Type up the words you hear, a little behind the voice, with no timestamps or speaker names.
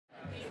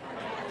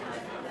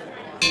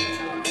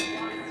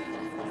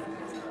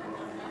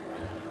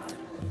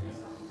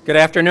Good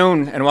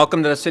afternoon, and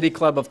welcome to the City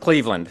Club of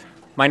Cleveland.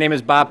 My name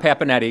is Bob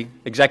Papanetti,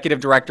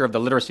 Executive Director of the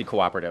Literacy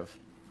Cooperative.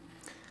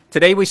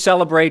 Today we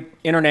celebrate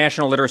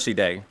International Literacy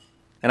Day,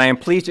 and I am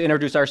pleased to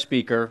introduce our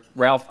speaker,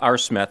 Ralph R.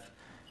 Smith,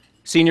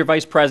 Senior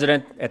Vice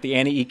President at the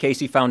Annie E.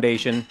 Casey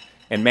Foundation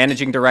and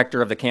Managing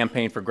Director of the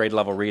Campaign for Grade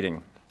Level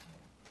Reading.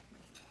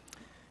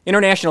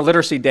 International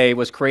Literacy Day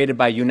was created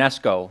by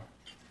UNESCO,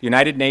 the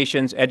United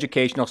Nations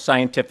Educational,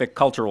 Scientific,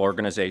 Cultural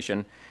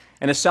Organization,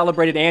 and is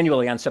celebrated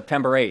annually on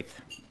September 8th.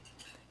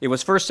 It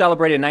was first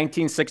celebrated in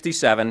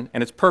 1967,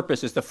 and its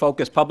purpose is to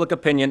focus public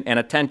opinion and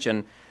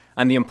attention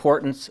on the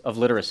importance of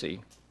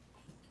literacy.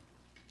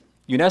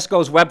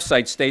 UNESCO's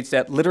website states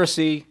that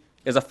literacy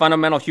is a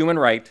fundamental human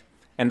right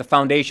and the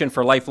foundation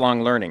for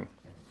lifelong learning.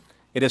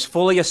 It is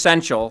fully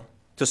essential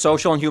to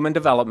social and human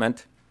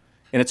development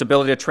in its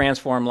ability to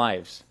transform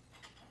lives.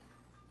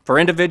 For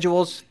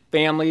individuals,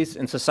 families,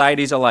 and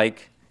societies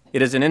alike,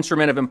 it is an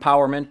instrument of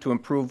empowerment to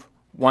improve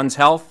one's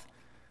health,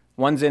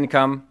 one's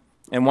income,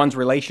 and one's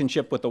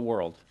relationship with the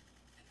world.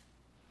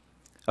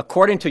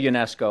 According to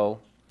UNESCO,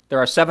 there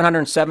are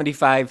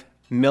 775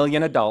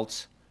 million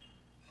adults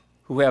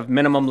who have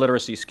minimum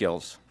literacy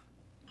skills.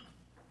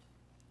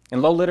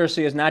 And low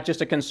literacy is not just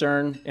a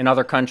concern in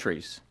other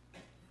countries.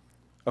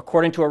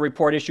 According to a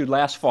report issued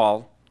last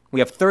fall,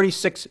 we have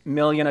 36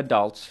 million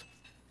adults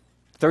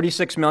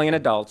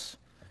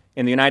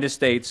in the United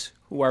States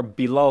who are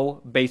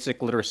below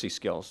basic literacy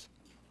skills.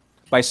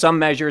 By some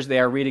measures, they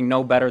are reading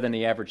no better than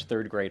the average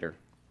third grader.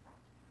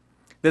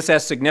 This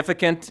has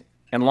significant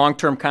and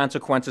long-term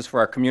consequences for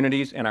our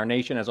communities and our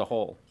nation as a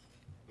whole.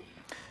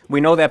 We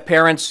know that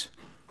parents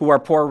who are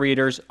poor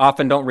readers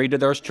often don't read to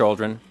their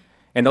children,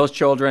 and those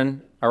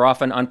children are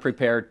often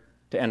unprepared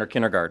to enter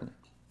kindergarten.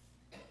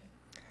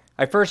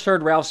 I first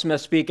heard Ralph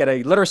Smith speak at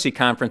a literacy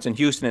conference in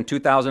Houston in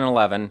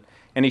 2011,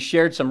 and he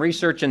shared some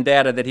research and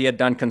data that he had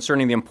done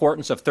concerning the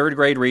importance of third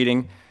grade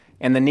reading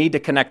and the need to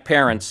connect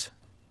parents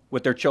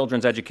with their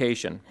children's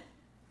education.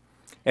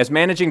 As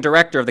Managing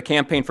Director of the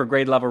Campaign for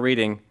Grade Level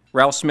Reading,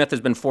 Ralph Smith has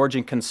been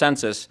forging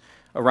consensus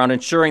around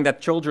ensuring that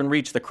children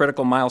reach the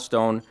critical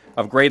milestone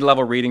of grade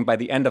level reading by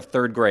the end of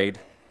third grade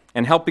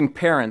and helping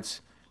parents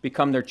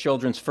become their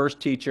children's first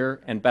teacher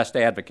and best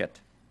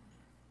advocate.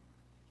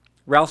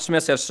 Ralph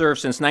Smith has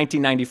served since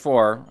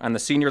 1994 on the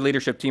senior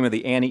leadership team of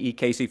the Annie E.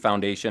 Casey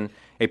Foundation,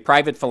 a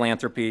private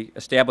philanthropy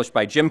established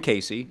by Jim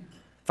Casey,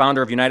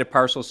 founder of United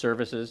Parcel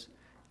Services,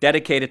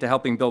 dedicated to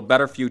helping build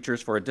better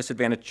futures for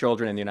disadvantaged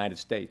children in the United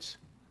States.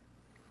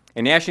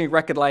 A nationally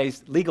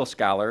recognized legal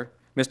scholar,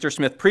 Mr.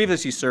 Smith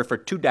previously served for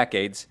 2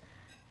 decades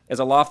as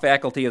a law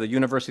faculty of the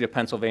University of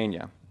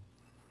Pennsylvania.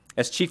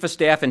 As Chief of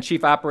Staff and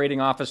Chief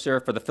Operating Officer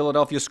for the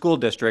Philadelphia School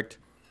District,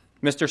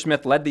 Mr.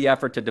 Smith led the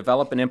effort to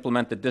develop and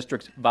implement the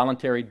district's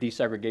voluntary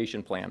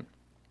desegregation plan.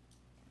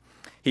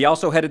 He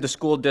also headed the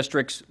school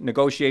district's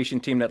negotiation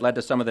team that led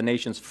to some of the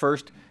nation's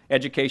first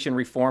education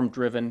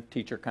reform-driven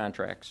teacher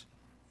contracts.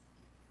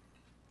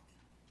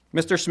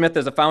 Mr. Smith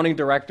is a founding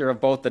director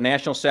of both the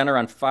National Center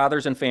on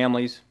Fathers and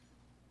Families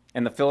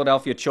and the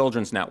Philadelphia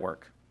Children's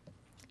Network.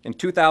 In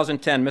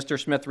 2010,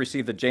 Mr. Smith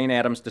received the Jane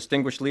Addams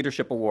Distinguished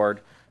Leadership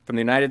Award from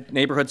the United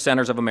Neighborhood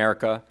Centers of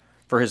America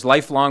for his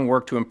lifelong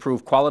work to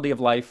improve quality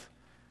of life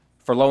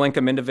for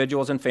low-income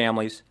individuals and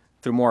families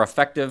through more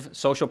effective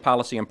social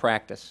policy and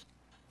practice.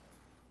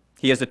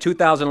 He is the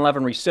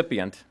 2011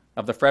 recipient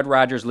of the Fred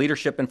Rogers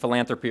Leadership and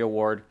Philanthropy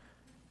Award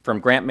from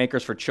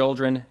Grantmakers for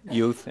Children,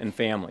 Youth, and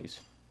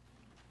Families.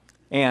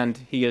 And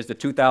he is the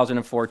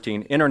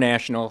 2014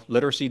 International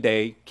Literacy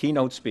Day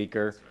keynote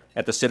speaker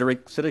at the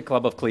City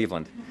Club of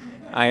Cleveland.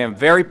 I am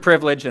very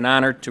privileged and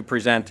honored to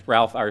present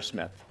Ralph R.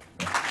 Smith.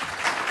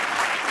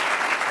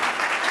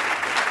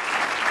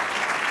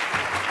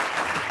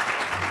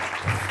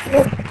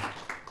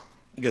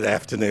 Good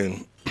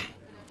afternoon.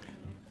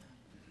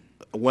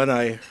 When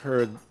I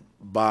heard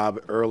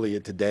Bob earlier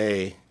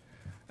today,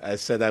 I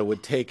said I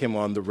would take him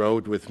on the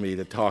road with me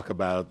to talk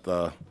about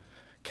the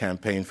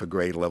Campaign for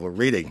Grade Level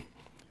Reading.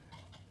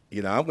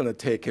 You know, I'm going to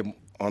take him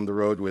on the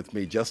road with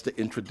me just to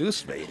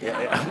introduce me.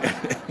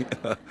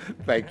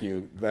 Thank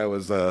you. That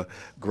was a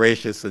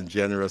gracious and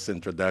generous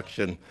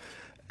introduction.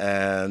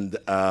 And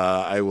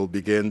I will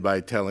begin by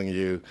telling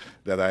you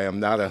that I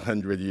am not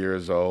 100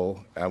 years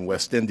old. I'm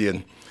West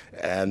Indian.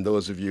 And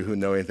those of you who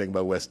know anything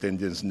about West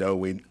Indians know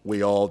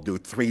we all do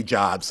 3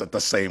 jobs at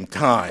the same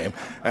time.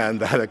 And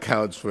that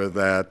accounts for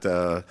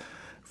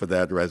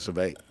that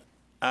resume.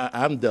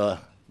 I'm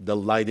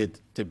delighted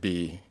to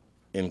be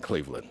in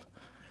Cleveland.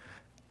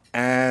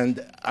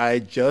 And I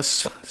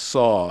just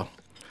saw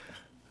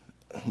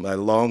my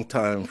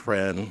longtime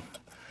friend,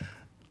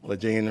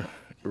 LaJean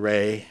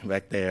Ray,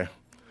 back there,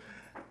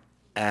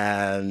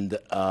 and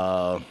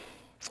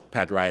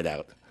Pat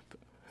Rideout.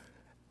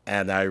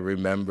 And I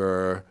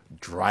remember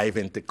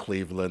driving to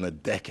Cleveland a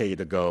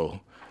decade ago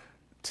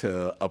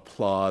to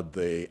applaud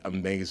the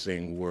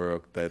amazing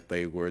work that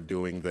they were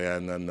doing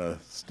then and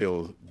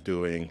still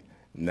doing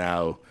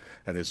now.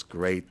 And it's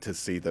great to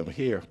see them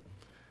here.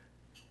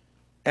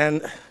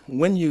 And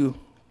when you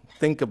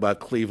think about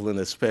Cleveland,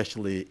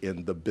 especially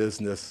in the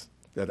business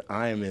that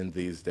I am in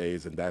these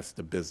days, and that's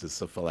the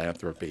business of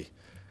philanthropy.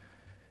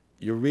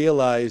 You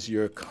realize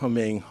you're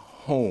coming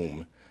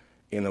home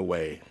in a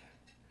way.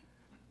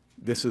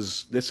 This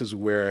is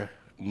where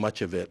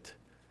much of it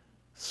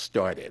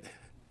started.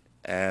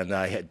 And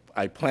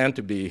I planned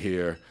to be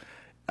here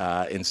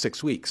in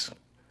 6 weeks,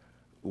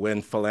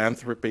 when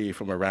philanthropy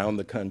from around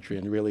the country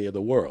and really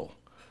the world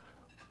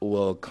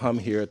will come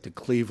here to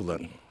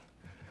Cleveland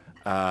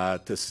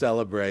to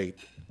celebrate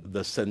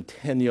the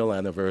centennial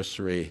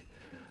anniversary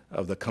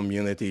of the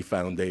Community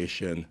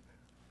Foundation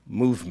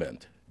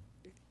movement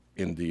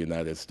in the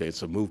United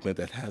States, a movement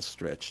that has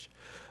stretched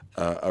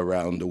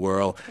around the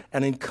world.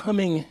 And in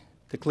coming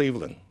to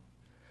Cleveland,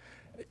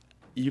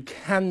 you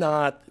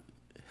cannot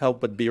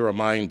help but be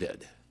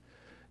reminded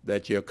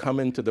that you're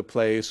coming to the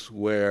place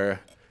where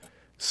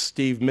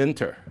Steve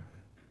Minter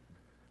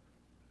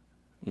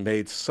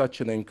made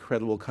such an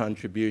incredible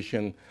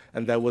contribution,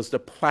 and that was the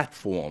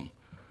platform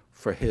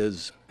for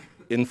his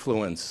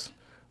influence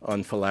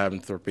on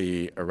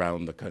philanthropy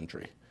around the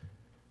country.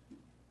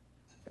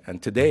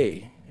 And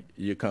today,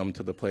 you come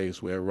to the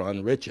place where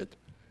Ron Richard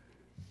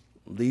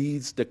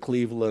leads the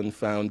Cleveland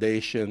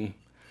Foundation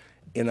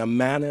in a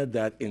manner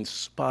that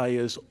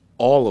inspires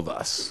all of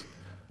us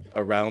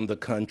around the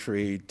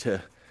country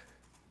to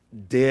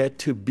dare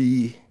to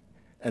be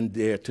and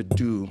dare to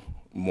do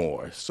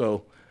more.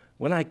 So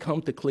when I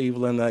come to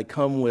Cleveland, I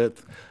come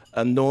with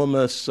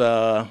enormous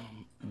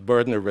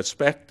burden of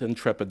respect and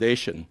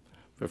trepidation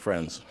for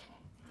friends.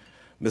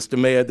 Mr.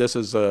 Mayor, this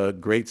is a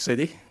great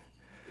city,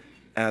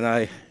 and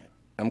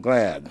I'm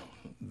glad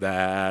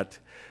that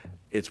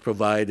it's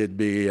provided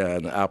me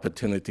an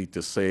opportunity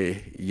to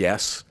say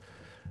yes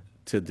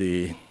to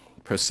the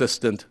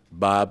persistent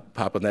Bob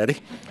Papanetti,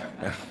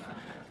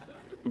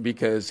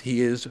 because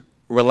he is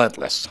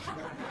relentless,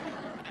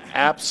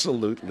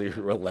 absolutely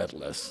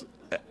relentless.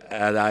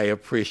 And I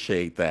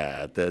appreciate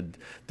that. And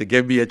to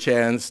give me a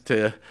chance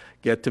to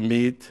get to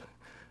meet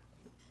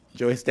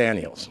Joyce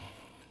Daniels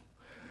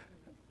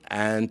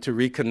and to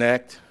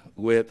reconnect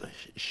with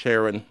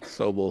Sharon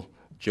Sobel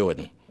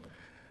Jordan.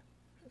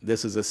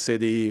 This is a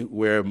city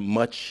where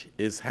much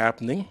is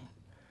happening,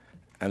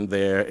 and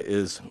there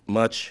is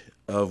much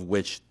of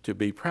which to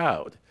be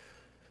proud.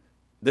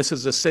 This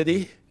is a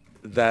city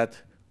that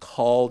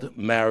called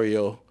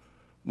Mario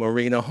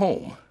Marina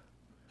home.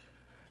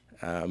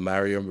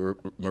 Mario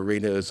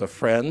Marina is a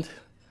friend,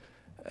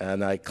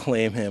 and I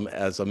claim him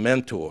as a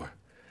mentor.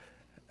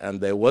 And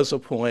there was a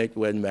point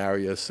when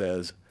Mario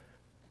said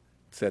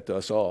to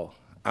us all,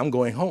 "I'm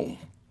going home."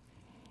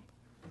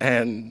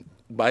 And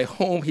by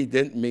home, he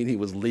didn't mean he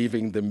was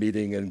leaving the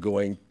meeting and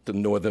going to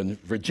Northern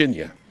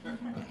Virginia.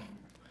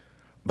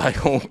 By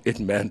home, it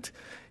meant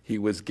he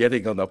was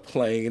getting on a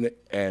plane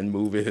and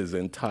moving his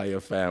entire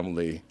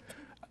family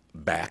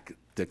back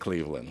to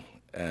Cleveland.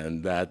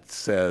 And that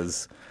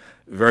says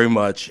very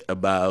much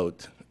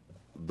about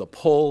the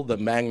pull, the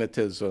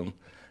magnetism,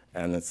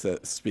 and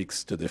it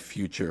speaks to the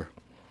future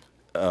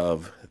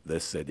of the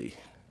city.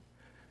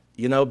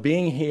 You know,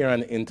 being here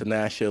on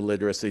International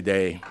Literacy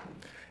Day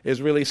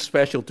is really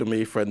special to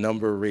me for a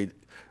number of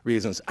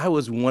reasons. I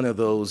was one of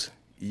those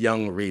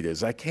young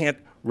readers. I can't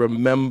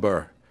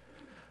remember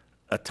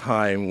a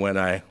time when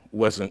I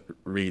wasn't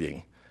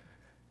reading.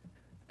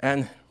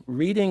 And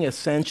reading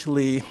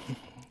essentially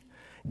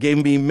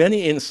gave me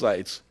many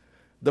insights,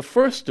 the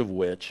first of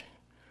which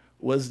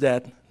was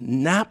that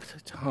nap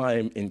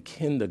time in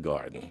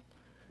kindergarten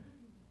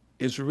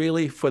is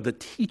really for the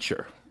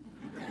teacher.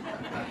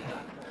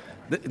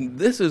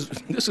 This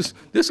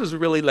is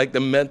really like the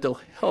mental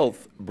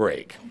health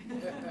break.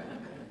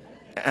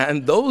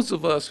 And those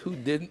of us who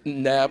didn't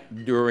nap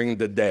during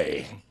the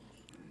day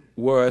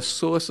were a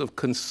source of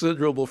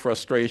considerable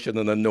frustration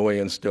and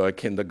annoyance to our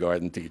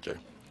kindergarten teacher.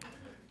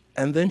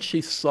 And then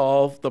she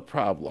solved the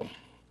problem.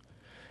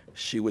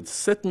 She would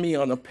sit me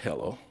on a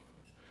pillow,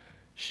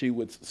 she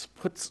would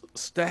put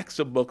stacks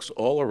of books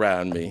all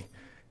around me,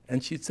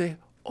 and she'd say,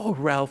 "Oh,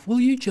 Ralph, will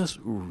you just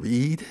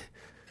read?"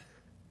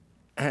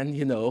 And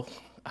you know,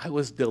 I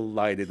was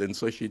delighted, and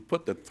so she'd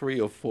put the 3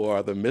 or 4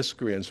 other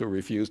miscreants who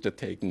refused to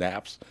take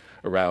naps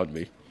around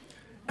me,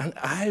 and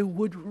I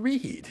would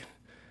read.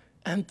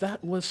 And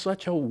that was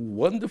such a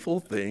wonderful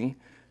thing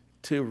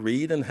to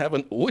read and have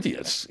an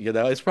audience. You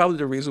know, it's probably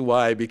the reason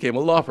why I became a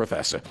law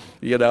professor.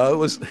 You know, it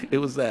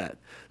was that.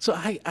 So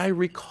I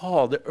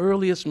recall the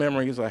earliest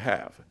memories I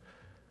have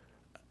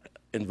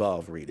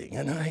involve reading,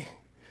 and I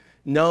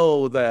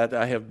know that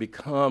I have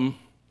become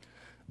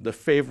the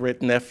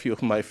favorite nephew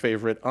of my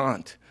favorite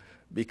aunt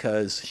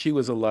because she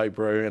was a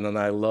librarian and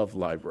I love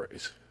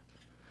libraries.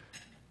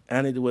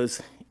 And it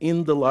was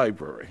in the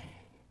library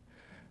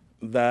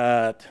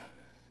that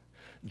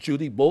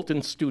Judy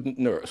Bolton, student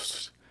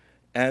nurse,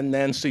 and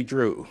Nancy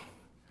Drew,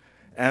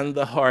 and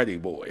the Hardy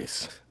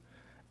Boys,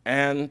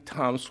 and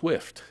Tom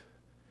Swift.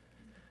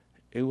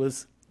 It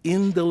was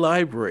in the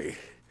library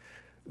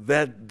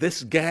that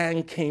this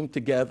gang came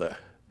together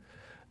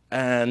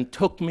and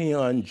took me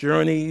on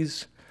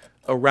journeys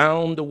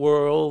around the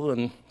world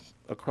and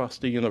across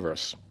the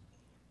universe.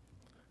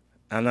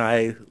 and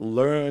I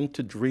learned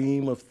to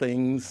dream of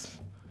things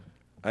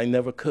I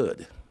never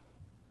could.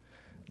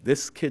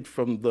 This kid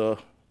from the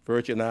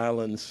Virgin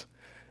Islands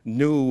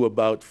knew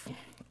about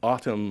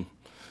autumn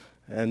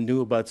and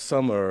knew about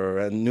summer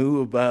and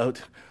knew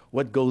about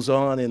what goes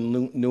on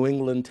in New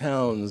England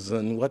towns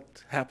and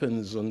what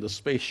happens when the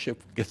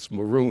spaceship gets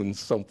marooned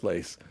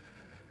someplace.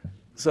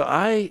 So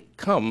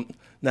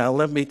now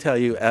let me tell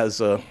you,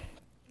 as an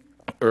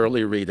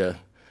early reader,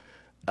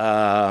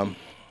 I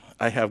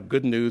have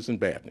good news and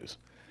bad news.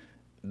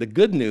 The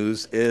good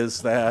news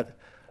is that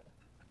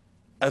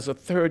as a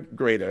third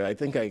grader, I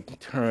think I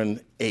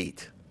turned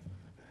 8,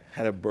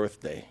 had a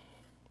birthday.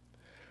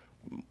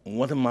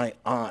 One of my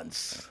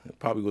aunts, it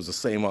probably was the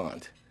same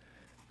aunt,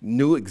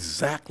 knew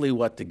exactly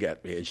what to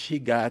get me. And she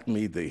got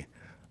me the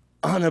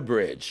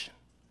unabridged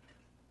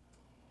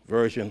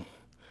version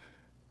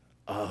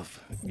of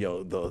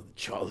the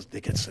Charles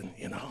Dickinson,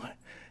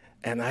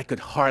 and I could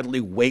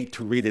hardly wait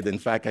to read it. In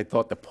fact, I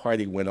thought the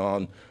party went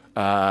on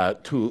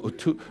too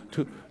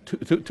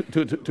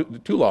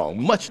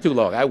long, much too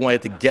long. I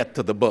wanted to get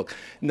to the book.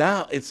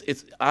 Now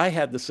I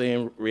had the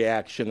same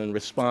reaction and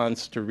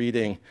response to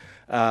reading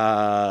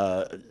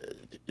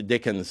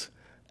Dickens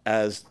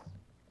as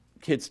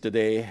kids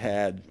today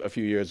had a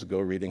few years ago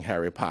reading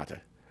Harry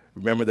Potter.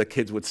 Remember, the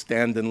kids would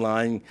stand in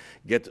line,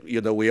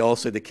 we all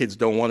said the kids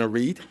don't want to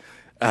read.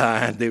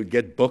 And they would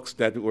get books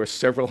that were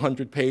several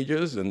hundred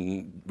pages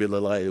and be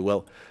like,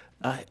 well,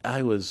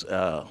 I was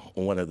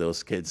one of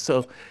those kids.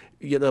 So,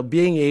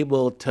 being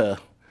able to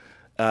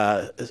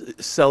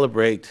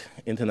celebrate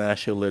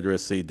International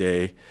Literacy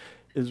Day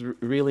is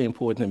really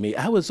important to me.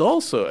 I was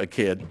also a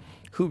kid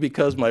who,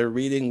 because my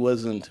reading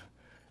wasn't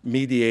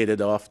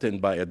mediated often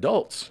by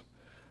adults,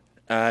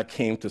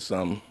 came to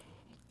some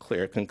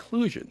clear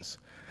conclusions.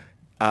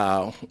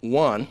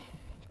 One,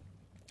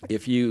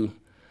 if you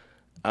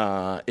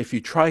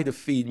try to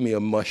feed me a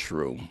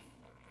mushroom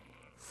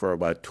for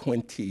about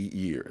 20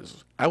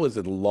 years, I was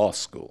in law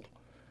school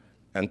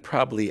and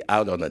probably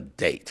out on a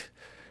date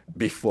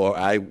before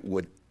I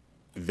would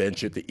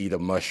venture to eat a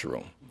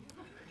mushroom,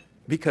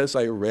 because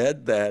I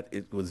read that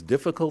it was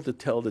difficult to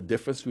tell the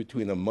difference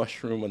between a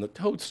mushroom and a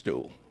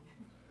toadstool.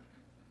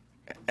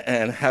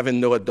 And having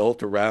no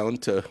adult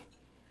around to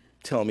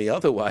tell me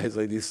otherwise,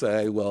 I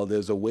decided, well,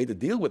 there's a way to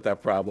deal with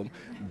that problem.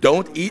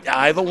 Don't eat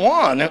either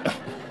one.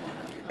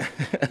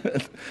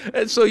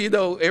 And so,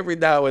 every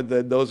now and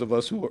then, those of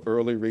us who are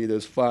early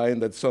readers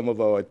find that some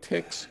of our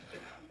tics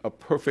are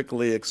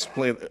perfectly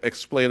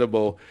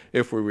explainable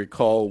if we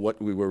recall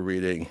what we were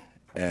reading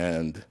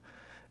and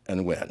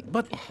when.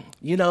 But,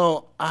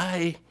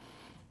 I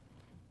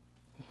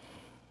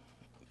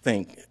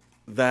think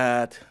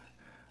that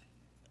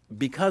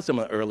because I'm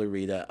an early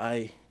reader,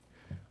 I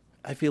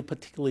feel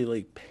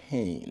particularly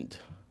pained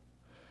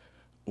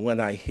when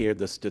I hear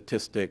the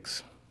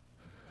statistics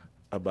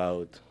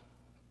about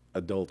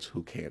adults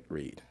who can't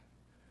read.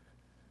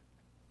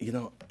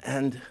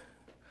 And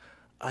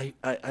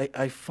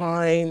I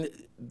find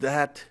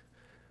that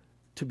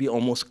to be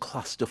almost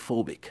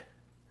claustrophobic.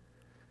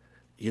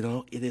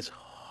 It is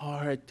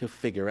hard to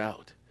figure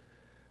out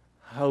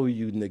how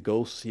you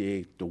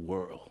negotiate the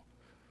world.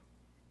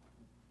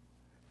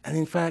 And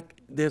in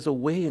fact, there's a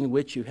way in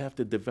which you have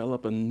to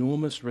develop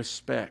enormous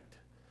respect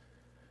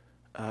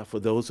for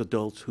those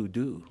adults who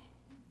do,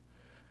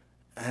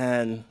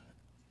 and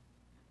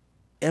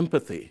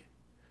empathy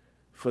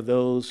for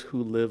those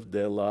who live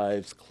their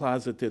lives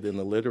closeted in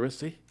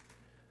illiteracy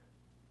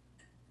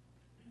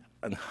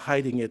and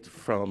hiding it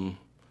from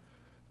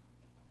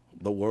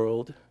the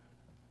world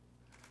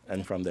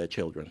and from their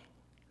children.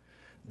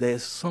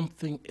 There's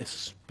something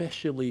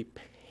especially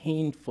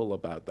painful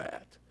about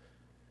that.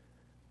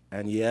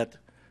 And yet,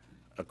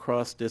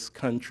 across this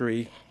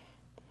country,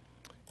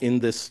 in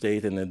this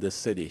state and in this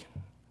city,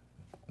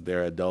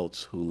 there are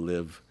adults who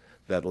live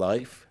that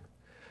life,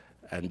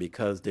 and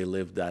because they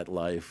live that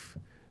life,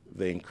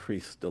 they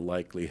increase the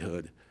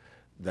likelihood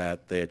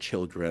that their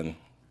children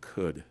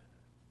could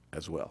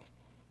as well.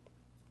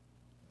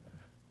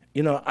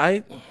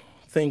 I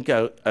think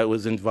I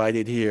was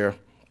invited here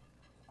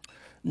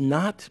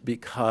not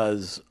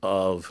because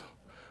of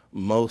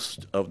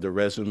most of the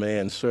resume,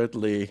 and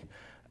certainly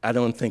I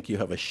don't think you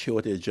have a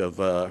shortage of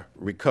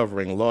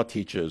recovering law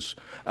teachers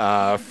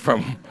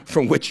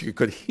from which you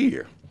could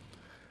hear.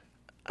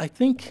 I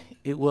think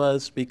it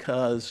was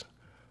because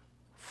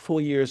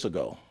 4 years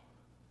ago,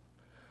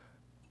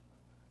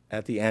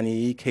 at the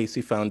Annie E.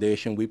 Casey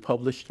Foundation, we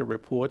published a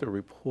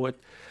report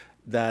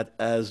that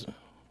as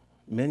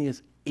many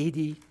as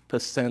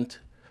 80%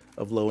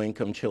 of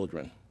low-income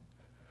children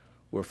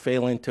were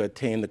failing to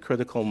attain the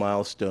critical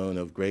milestone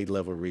of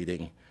grade-level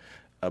reading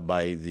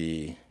by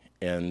the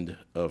end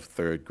of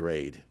third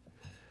grade.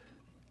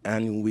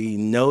 And we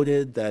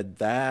noted that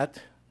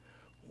that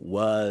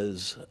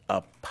was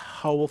a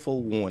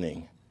powerful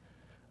warning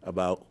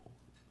about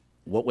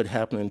what would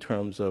happen in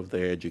terms of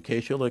their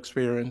educational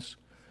experience,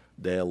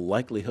 their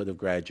likelihood of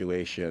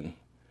graduation,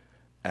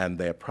 and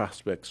their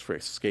prospects for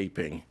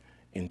escaping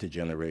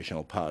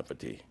intergenerational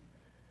poverty.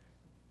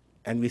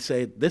 And we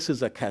say, this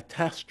is a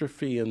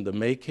catastrophe in the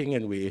making,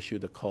 and we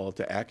issued a call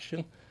to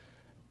action.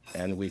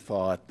 And we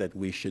thought that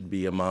we should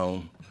be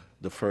among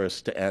the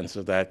first to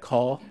answer that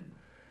call.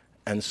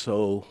 And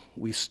so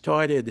we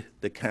started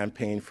the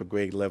campaign for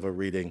grade level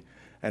reading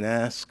and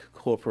asked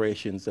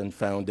corporations and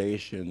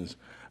foundations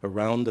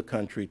around the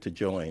country to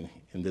join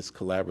in this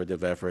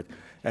collaborative effort.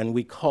 And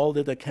we called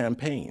it a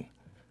campaign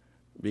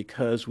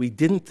because we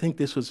didn't think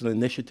this was an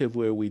initiative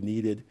where we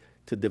needed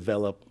to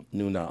develop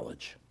new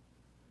knowledge.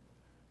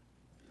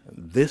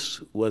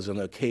 This was an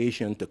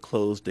occasion to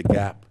close the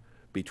gap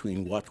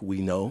between what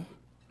we know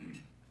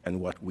and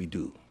what we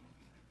do.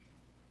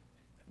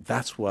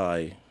 That's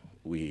why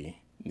we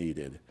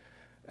needed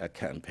a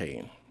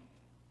campaign.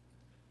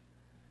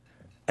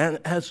 And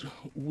as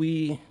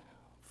we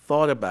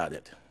thought about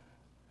it,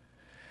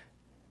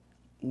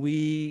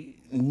 we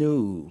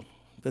knew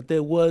that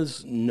there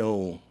was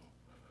no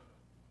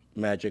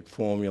magic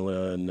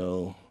formula,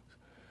 no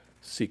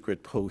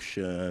secret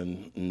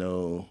potion,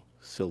 no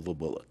silver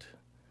bullet.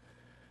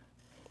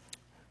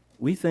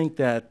 We think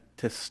that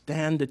to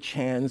stand a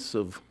chance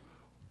of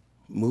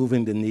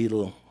moving the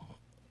needle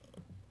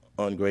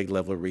on grade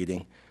level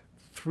reading,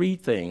 three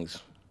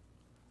things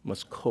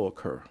must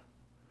co-occur.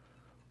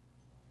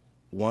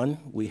 One,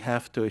 we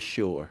have to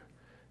assure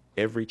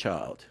every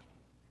child,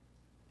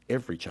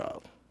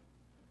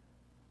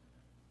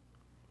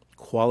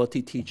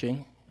 quality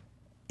teaching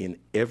in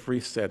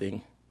every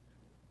setting,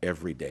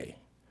 every day.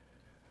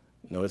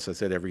 Notice I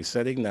said every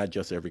setting, not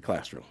just every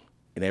classroom,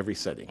 in every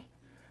setting.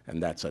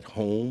 And that's at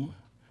home,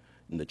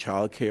 in the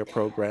child care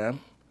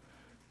program,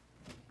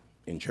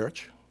 in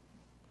church,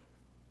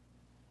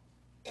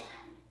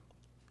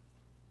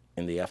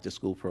 in the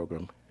after-school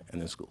program,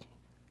 and in school.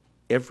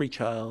 Every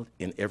child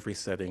in every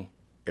setting,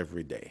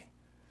 every day.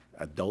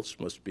 Adults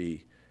must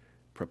be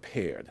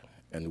prepared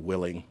and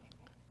willing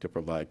to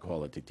provide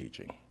quality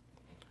teaching.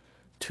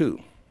 Two,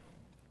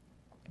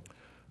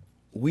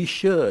 we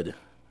should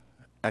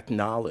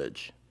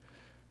acknowledge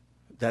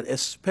that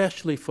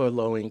especially for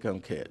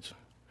low-income kids,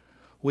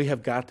 we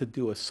have got to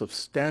do a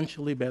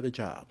substantially better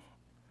job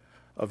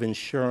of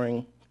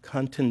ensuring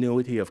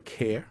continuity of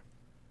care,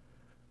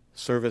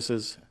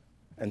 services,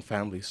 and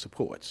family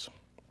supports.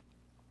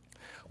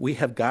 We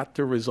have got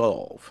to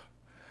resolve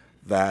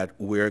that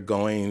we're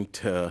going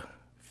to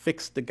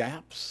fix the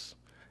gaps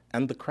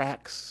and the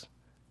cracks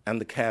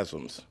and the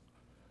chasms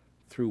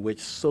through which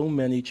so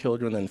many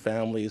children and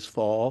families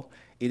fall.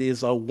 It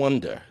is a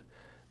wonder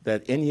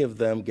that any of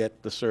them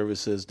get the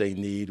services they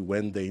need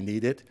when they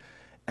need it,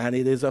 and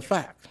it is a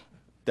fact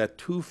that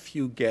too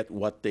few get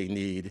what they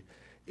need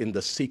in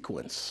the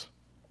sequence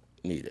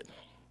needed.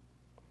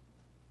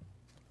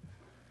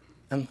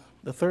 And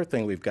the third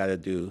thing we've got to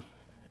do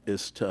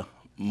is to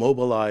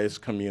mobilize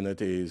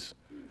communities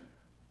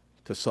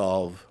to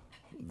solve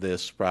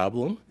this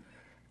problem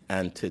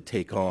and to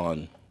take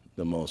on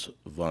the most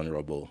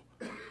vulnerable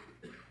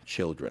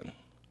children.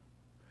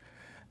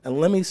 And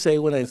let me say,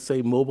 when I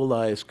say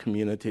mobilize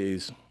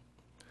communities,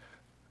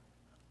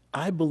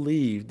 I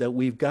believe that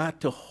we've got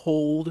to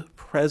hold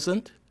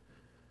present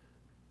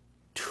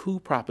two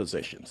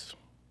propositions.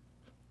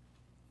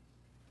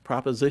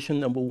 Proposition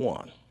number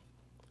one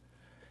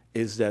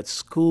is that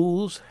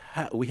schools,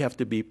 we have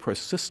to be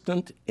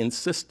persistent,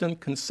 insistent,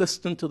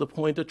 consistent to the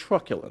point of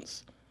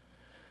truculence,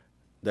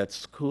 that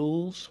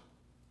schools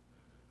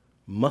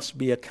must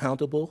be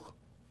accountable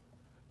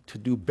to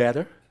do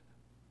better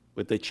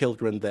with the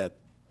children that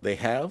they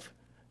have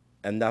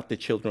and not the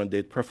children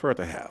they'd prefer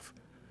to have.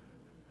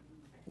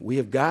 We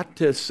have got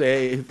to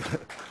say,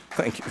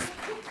 thank you.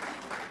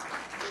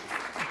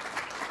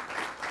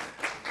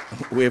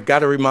 We have got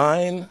to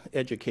remind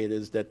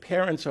educators that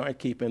parents aren't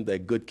keeping their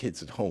good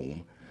kids at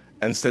home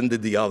and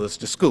sending the others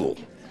to school.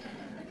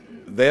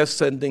 They're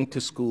sending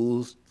to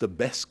schools the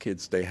best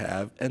kids they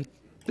have and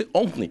the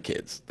only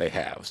kids they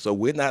have. So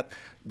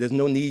there's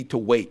no need to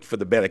wait for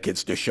the better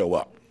kids to show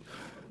up.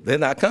 They're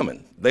not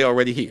coming. They're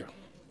already here.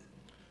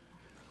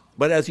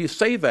 But as you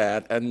say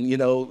that, and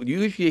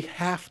usually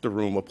half the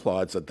room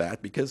applauds at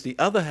that, because the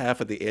other half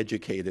of the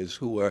educators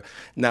who are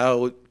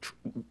now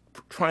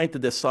trying to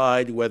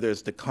decide whether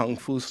it's the Kung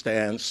Fu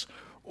stance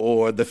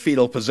or the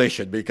fetal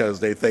position because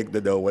they think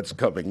they know what's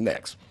coming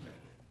next.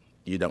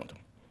 You don't.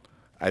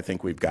 I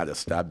think we've got to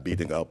stop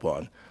beating up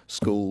on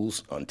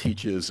schools, on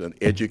teachers and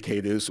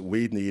educators.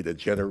 We need a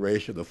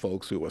generation of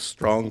folks who are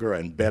stronger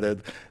and better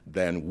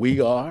than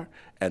we are,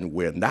 and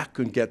we're not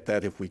going to get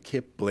that if we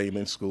keep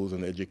blaming schools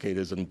and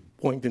educators and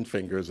pointing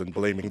fingers and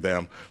blaming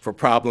them for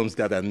problems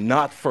that are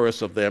not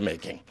first of their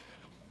making.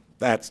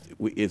 That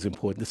is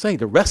important to say.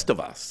 The rest of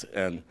us,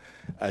 and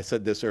I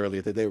said this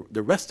earlier today,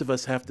 the rest of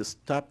us have to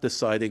stop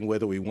deciding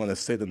whether we want to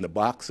sit in the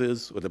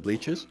boxes or the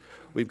bleachers.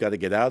 We've got to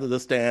get out of the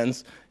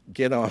stands,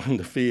 get on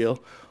the field,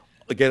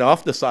 get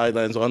off the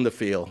sidelines on the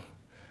field,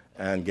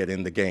 and get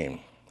in the game.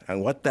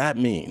 And what that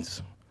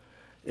means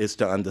is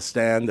to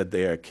understand that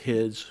there are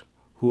kids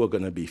who are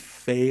going to be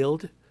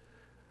failed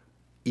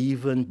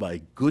even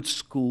by good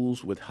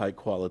schools with high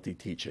quality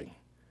teaching.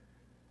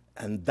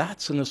 And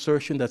that's an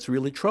assertion that's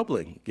really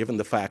troubling, given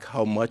the fact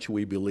how much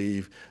we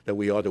believe that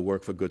we ought to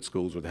work for good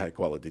schools with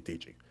high-quality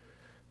teaching.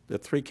 There are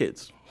three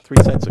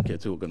sets of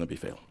kids who are going to be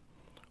failed.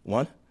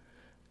 One,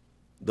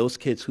 those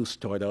kids who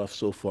start off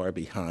so far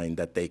behind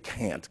that they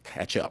can't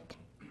catch up.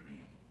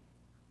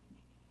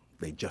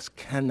 They just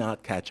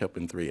cannot catch up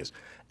in 3 years.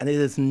 And it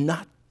is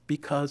not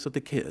because of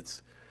the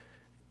kids.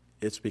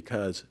 It's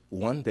because,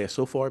 one, they're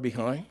so far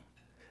behind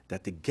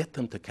that to get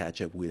them to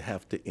catch up, we'd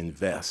have to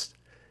invest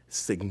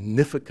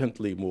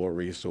significantly more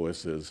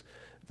resources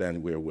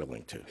than we're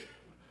willing to.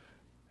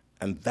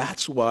 And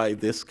that's why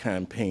this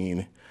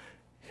campaign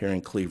here in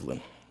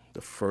Cleveland,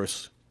 the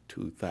first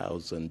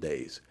 2,000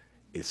 days,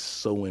 is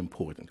so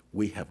important.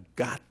 We have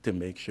got to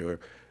make sure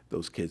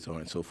those kids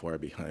aren't so far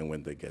behind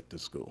when they get to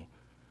school.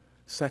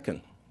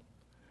 Second,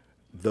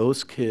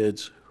 those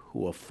kids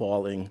who are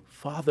falling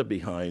farther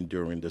behind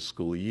during the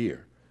school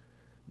year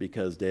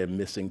because they're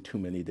missing too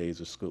many days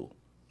of school.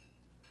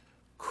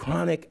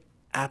 Chronic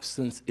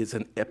absence is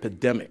an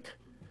epidemic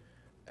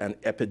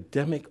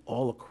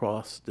all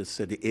across the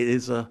city. It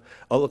is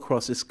all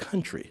across this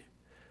country.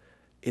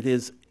 It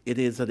is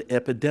an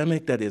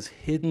epidemic that is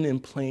hidden in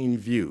plain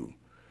view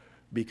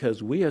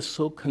because we are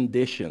so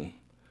conditioned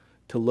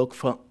to look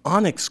for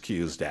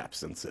unexcused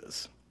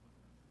absences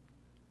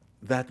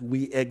that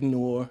we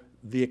ignore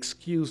the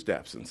excused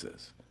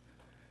absences.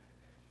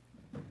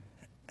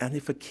 And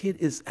if a kid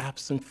is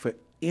absent for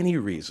any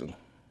reason,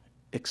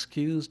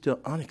 excused or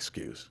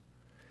unexcused,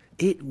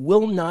 it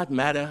will not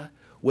matter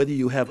whether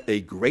you have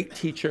a great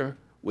teacher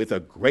with a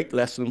great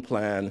lesson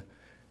plan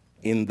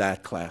in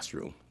that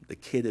classroom. The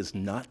kid is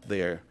not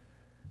there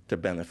to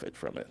benefit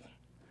from it.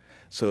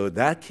 So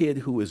that kid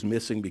who is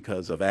missing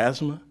because of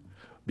asthma,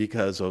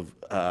 because of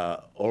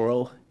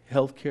oral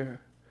health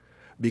care,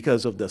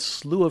 because of the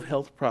slew of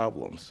health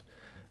problems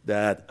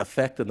that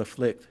affect and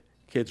afflict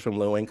kids from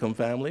low-income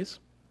families,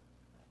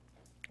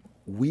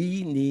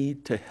 we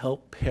need to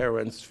help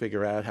parents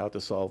figure out how to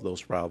solve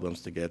those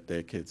problems to get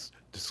their kids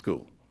to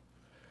school.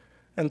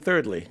 And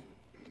thirdly,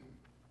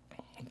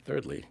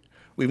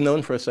 we've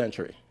known for a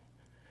century,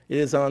 it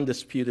is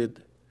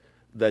undisputed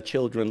that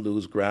children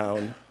lose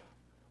ground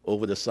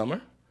over the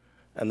summer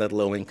and that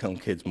low-income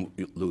kids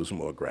lose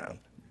more ground.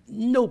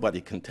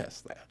 Nobody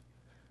contests that.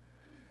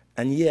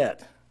 And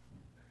yet,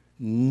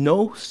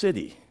 no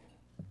city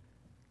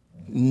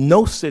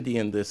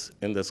in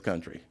this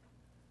country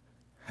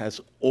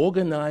has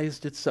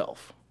organized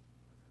itself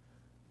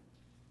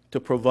to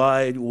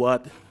provide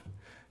what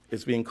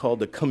is being called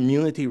the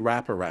community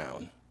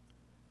wraparound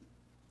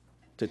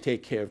to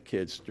take care of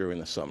kids during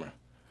the summer.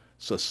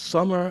 So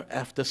summer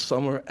after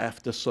summer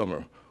after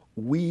summer,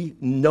 we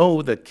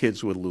know that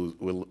kids will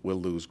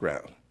lose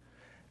ground.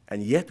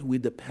 And yet we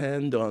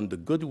depend on the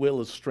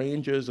goodwill of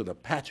strangers and a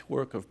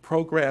patchwork of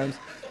programs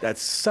that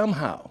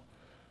somehow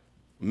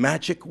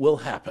magic will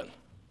happen.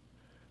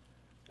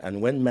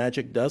 And when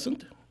magic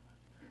doesn't,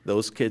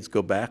 those kids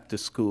go back to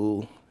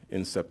school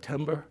in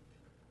September,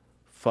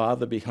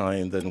 farther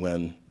behind than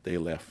when they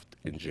left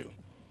in June.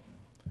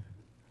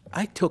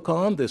 I took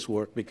on this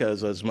work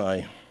because, as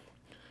my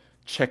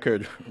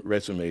checkered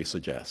resume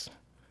suggests,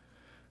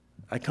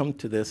 I come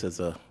to this as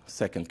a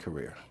second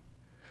career.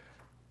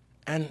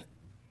 And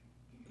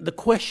the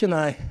question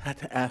I had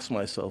to ask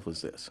myself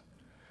was this: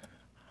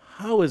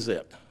 how is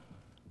it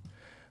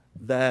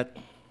that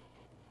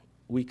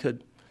we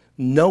could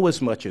know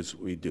as much as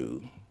we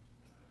do,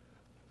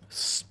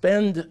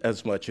 spend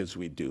as much as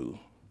we do,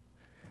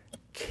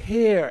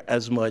 care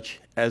as much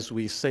as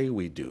we say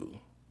we do,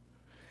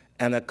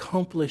 and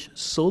accomplish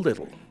so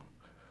little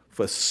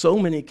for so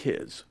many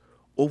kids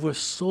over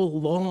so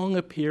long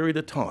a period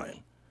of time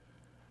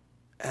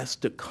as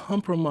to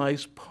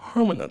compromise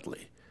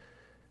permanently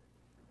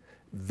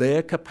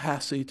their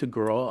capacity to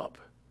grow up,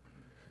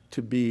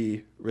 to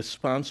be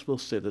responsible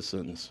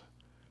citizens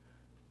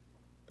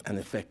and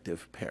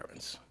effective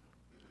parents?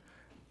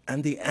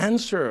 And the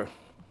answer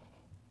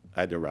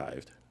I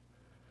derived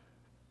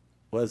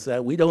was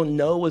that we don't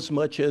know as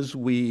much as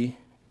we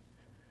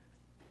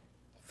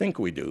think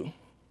we do,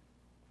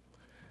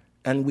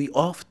 and we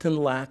often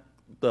lack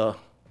the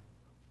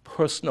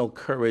personal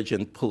courage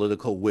and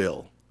political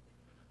will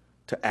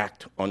to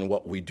act on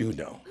what we do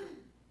know.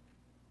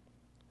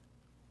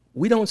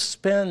 We don't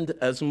spend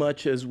as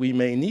much as we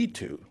may need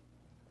to,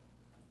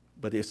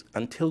 but it's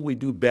until we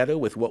do better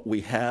with what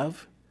we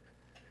have,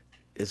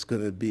 it's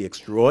going to be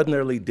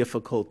extraordinarily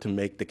difficult to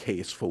make the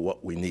case for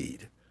what we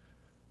need.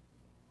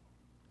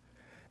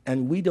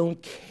 And we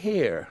don't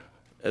care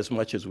as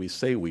much as we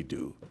say we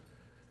do,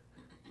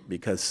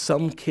 because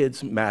some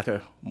kids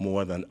matter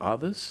more than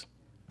others,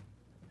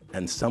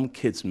 and some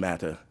kids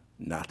matter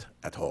not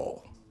at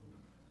all.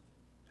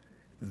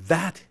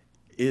 That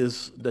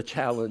is the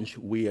challenge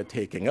we are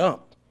taking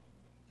up.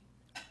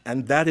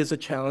 And that is a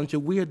challenge that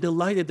we are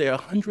delighted there are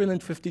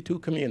 152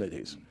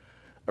 communities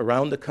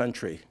around the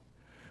country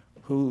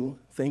who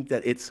think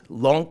that it's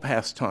long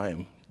past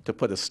time to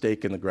put a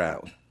stake in the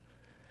ground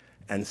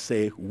and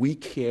say, we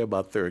care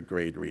about third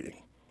grade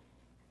reading,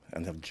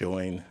 and have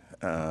joined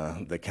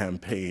the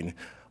campaign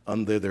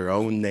under their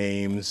own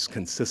names,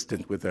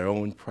 consistent with their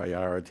own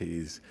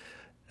priorities.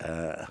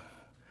 I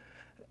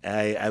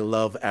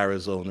love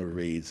Arizona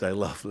Reads. I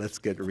love Let's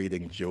Get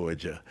Reading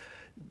Georgia.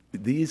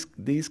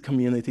 These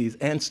communities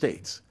and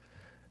states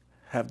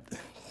have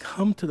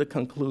come to the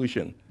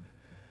conclusion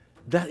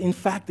that, in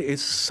fact, there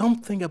is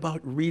something about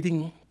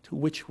reading to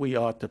which we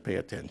ought to pay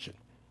attention.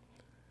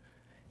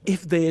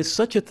 If there is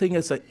such a thing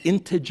as an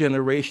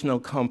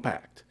intergenerational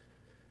compact,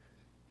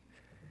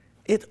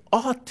 it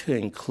ought to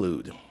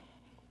include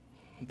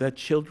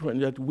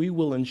that we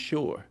will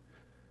ensure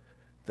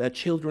that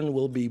children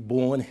will be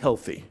born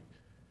healthy,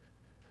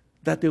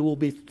 that they will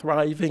be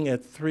thriving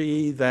at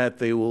 3, that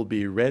they will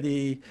be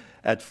ready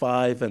at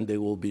 5, and they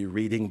will be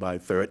reading by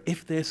 3rd.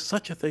 If there's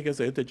such a thing as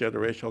an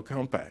intergenerational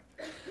compact,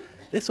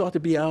 this ought to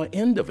be our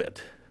end of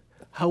it.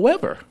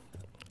 However,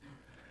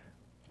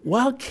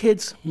 while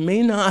kids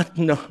may not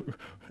know,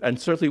 and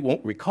certainly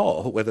won't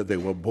recall whether they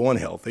were born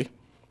healthy,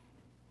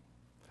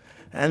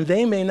 and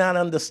they may not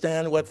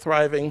understand what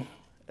thriving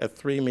at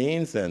 3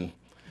 means, and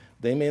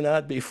they may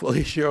not be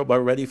fully sure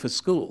about ready for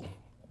school,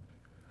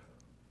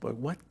 but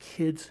what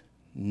kids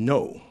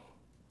know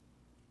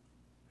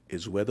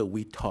is whether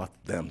we taught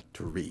them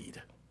to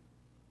read.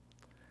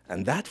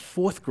 And that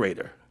 4th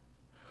grader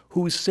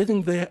who's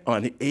sitting there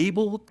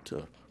unable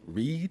to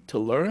read, to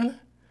learn,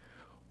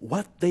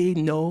 what they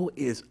know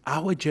is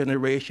our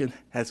generation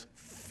has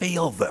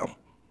failed them.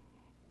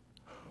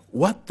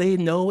 What they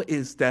know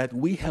is that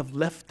we have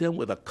left them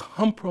with a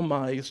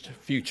compromised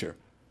future.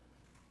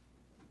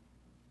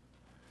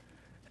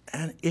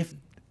 And if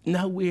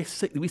now we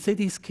say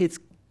these kids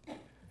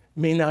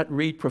may not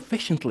read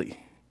proficiently,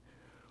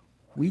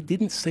 we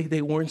didn't say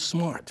they weren't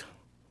smart.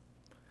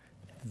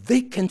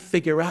 They can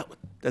figure out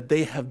that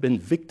they have been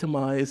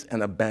victimized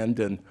and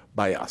abandoned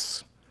by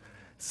us.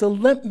 So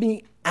let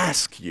me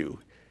ask you,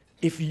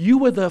 if you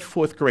were the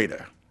 4th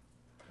grader,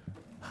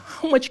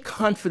 how much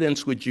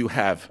confidence would you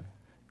have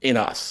in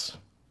us?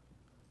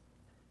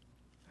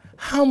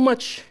 How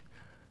much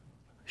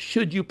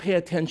should you pay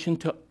attention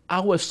to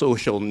our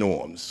social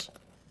norms?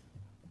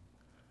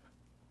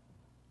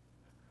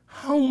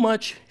 How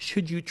much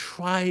should you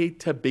try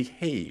to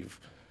behave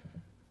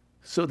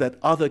so that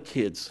other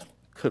kids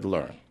could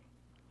learn?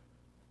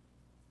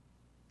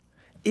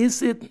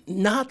 Is it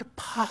not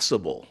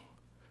possible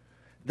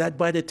that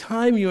by the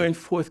time you're in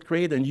 4th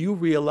grade and you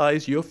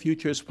realize your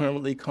future is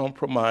permanently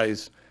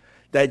compromised,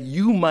 that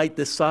you might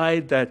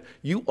decide that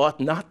you ought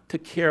not to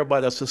care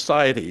about a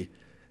society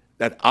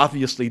that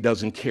obviously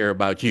doesn't care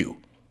about you?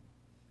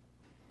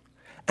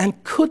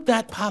 And could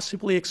that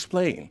possibly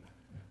explain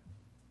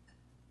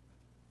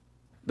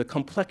the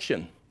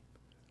complexion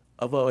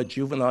of our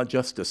juvenile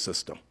justice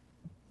system?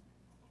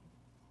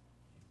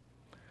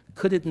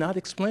 Could it not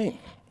explain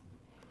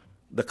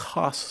the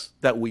costs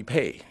that we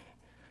pay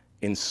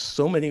in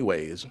so many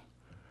ways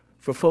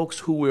for folks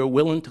who we're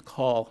willing to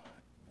call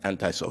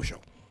antisocial?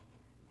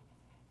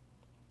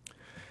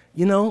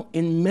 You know,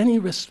 in many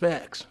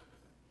respects,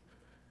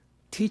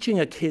 teaching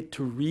a kid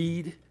to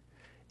read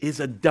is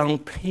a down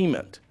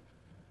payment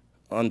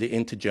on the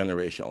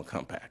intergenerational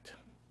compact.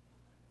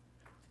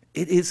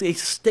 It is a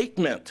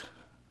statement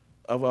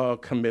of our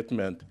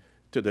commitment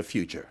to the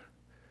future.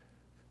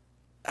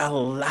 A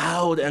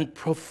loud and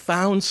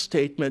profound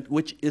statement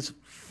which is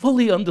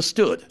fully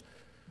understood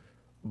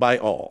by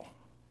all,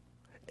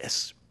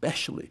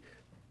 especially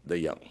the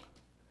young.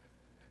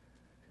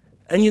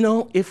 And you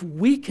know, if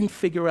we can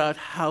figure out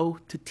how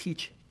to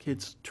teach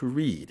kids to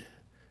read,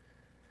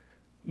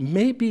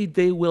 maybe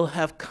they will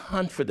have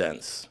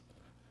confidence,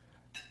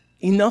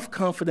 enough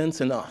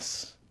confidence in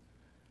us,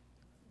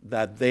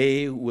 that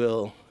they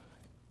will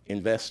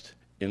invest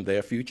in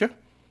their future.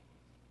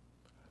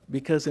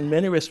 Because in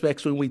many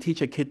respects, when we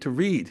teach a kid to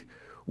read,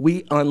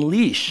 we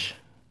unleash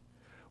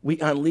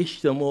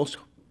the most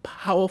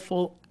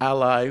powerful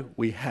ally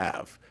we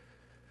have.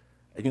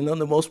 And you know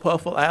the most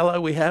powerful ally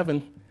we have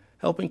in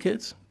helping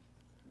kids?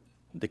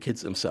 The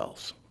kids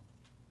themselves.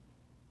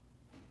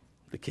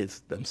 The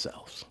kids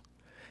themselves.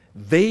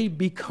 They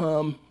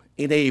become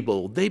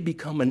enabled, they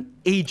become an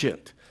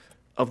agent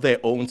of their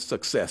own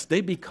success.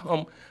 They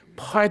become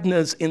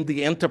partners in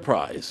the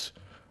enterprise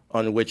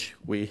on which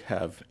we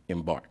have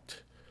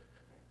embarked.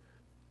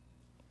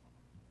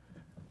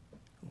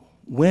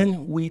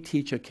 When we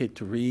teach a kid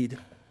to read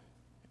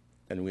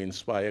and we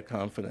inspire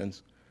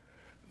confidence,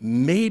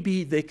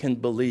 maybe they can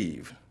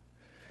believe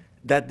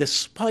that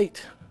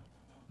despite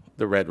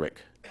the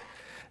rhetoric,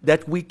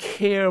 that we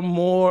care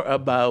more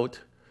about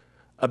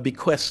a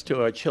bequest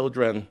to our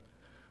children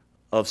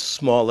of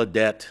smaller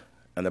debt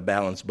and a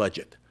balanced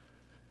budget.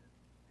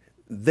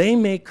 They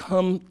may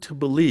come to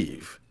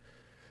believe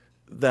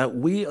that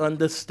we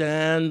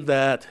understand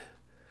that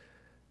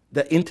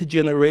the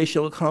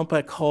intergenerational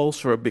compact calls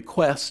for a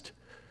bequest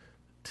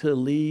to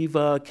leave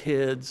our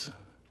kids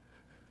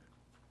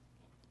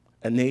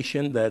a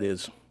nation that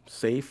is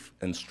safe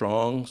and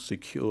strong,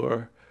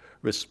 secure,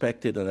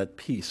 respected, and at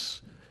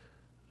peace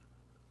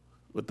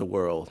with the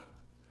world.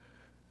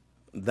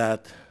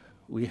 That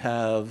we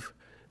have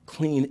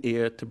clean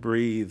air to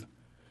breathe,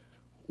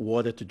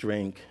 water to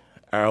drink,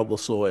 arable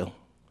soil.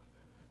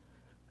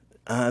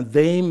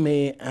 They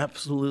may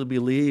absolutely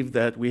believe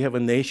that we have a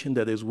nation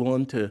that is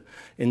willing to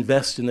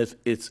invest in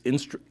its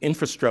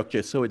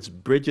infrastructure so its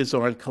bridges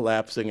aren't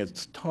collapsing,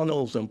 its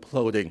tunnels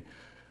imploding,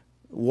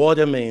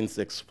 water mains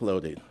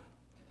exploding.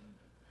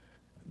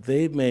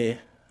 They may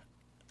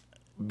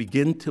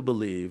begin to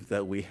believe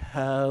that we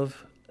have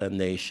a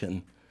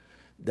nation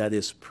that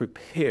is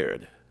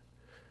prepared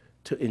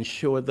to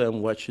ensure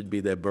them what should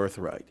be their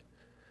birthright,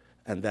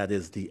 and that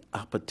is the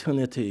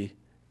opportunity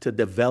to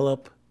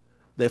develop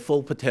their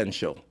full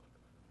potential,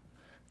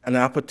 an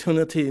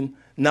opportunity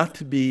not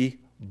to be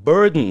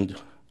burdened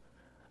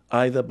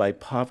either by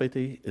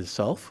poverty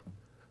itself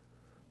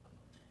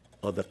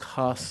or the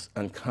costs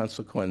and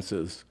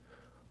consequences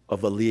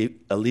of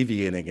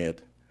alleviating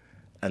it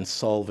and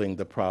solving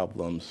the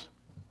problems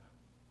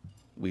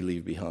we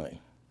leave behind.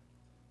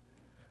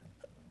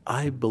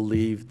 I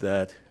believe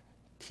that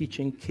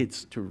teaching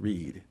kids to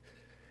read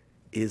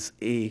is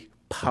a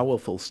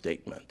powerful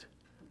statement,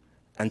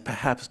 and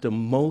perhaps the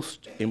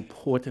most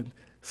important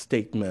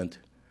statement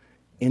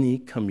any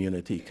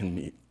community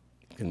can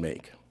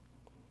make.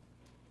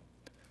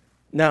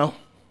 Now,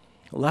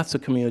 lots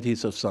of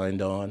communities have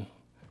signed on,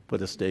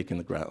 put a stake in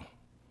the ground.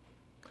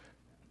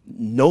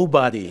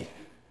 Nobody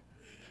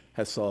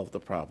has solved the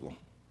problem.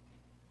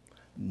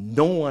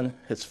 No one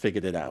has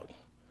figured it out.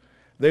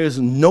 There is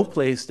no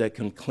place that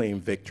can claim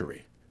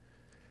victory.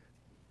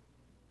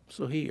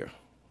 So here,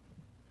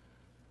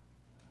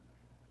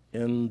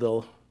 in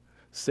the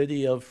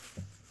city of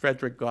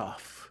Frederick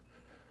Goff,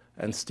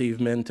 and Steve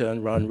Minta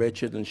and Ron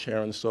Richard and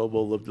Sharon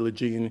Sobel of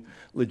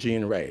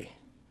Legene Ray.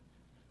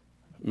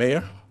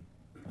 Mayor,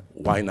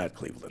 why not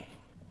Cleveland?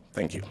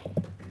 Thank you.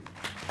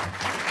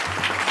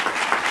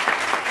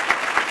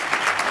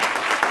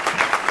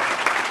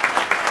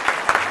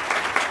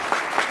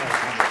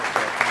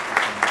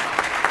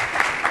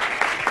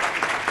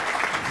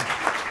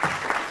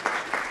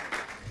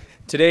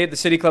 Today at the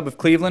City Club of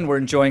Cleveland, we're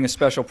enjoying a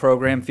special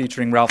program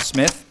featuring Ralph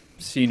Smith,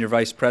 Senior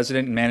Vice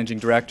President and Managing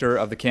Director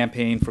of the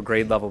Campaign for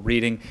Grade Level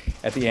Reading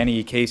at the Annie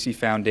E. Casey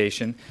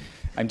Foundation.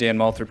 I'm Dan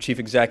Moulthrop, Chief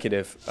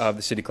Executive of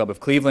the City Club of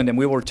Cleveland, and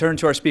we will return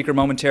to our speaker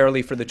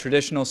momentarily for the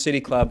traditional City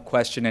Club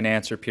question and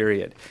answer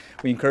period.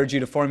 We encourage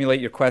you to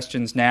formulate your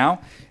questions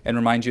now and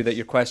remind you that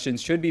your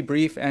questions should be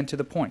brief and to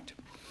the point.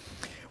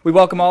 We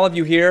welcome all of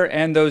you here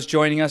and those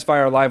joining us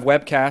via our live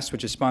webcast,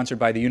 which is sponsored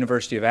by the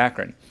University of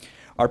Akron.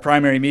 Our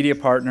primary media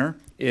partner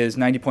is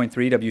 90.3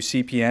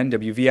 WCPN,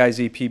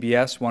 WVIZ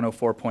PBS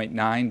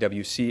 104.9,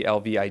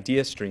 WCLV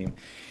Idea Stream,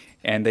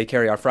 and they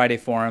carry our Friday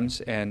forums,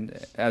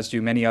 and as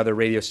do many other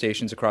radio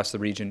stations across the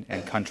region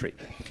and country.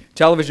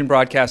 Television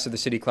broadcasts of the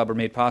City Club are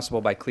made possible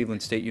by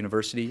Cleveland State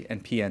University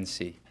and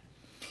PNC.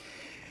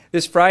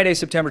 This Friday,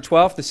 September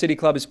 12th, the City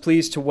Club is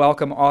pleased to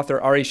welcome author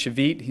Ari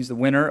Shavit. He's the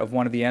winner of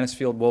one of the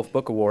Anisfield Wolf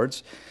Book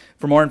Awards.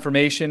 For more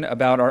information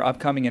about our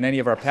upcoming and any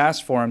of our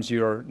past forums,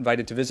 you're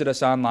invited to visit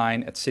us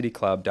online at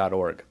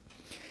cityclub.org.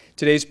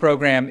 Today's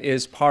program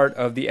is part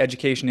of the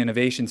Education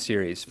Innovation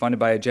Series, funded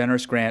by a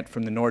generous grant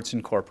from the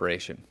Nordson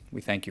Corporation. We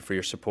thank you for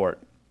your support.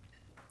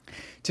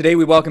 Today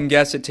we welcome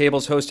guests at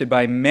tables hosted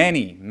by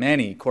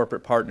many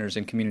corporate partners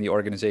and community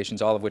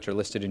organizations, all of which are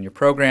listed in your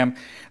program.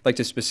 I'd like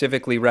to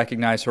specifically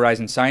recognize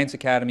Horizon Science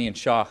Academy and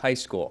Shaw High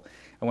School.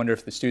 I wonder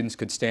if the students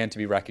could stand to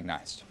be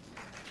recognized.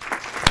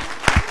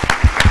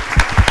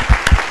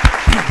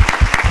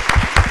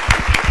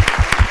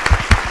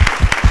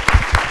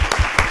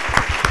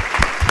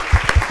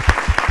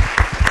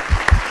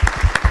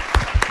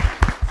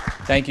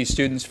 Thank you,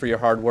 students, for your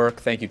hard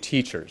work. Thank you,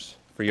 teachers,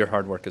 for your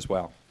hard work as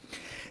well.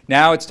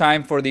 Now it's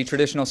time for the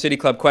traditional City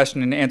Club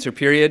question and answer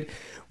period.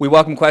 We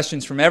welcome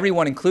questions from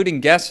everyone,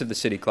 including guests of the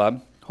City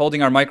Club.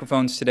 Holding our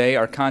microphones today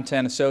are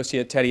Content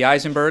Associate Teddy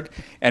Eisenberg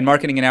and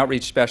Marketing and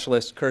Outreach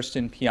Specialist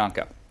Kirsten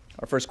Pianka.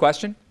 Our first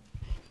question?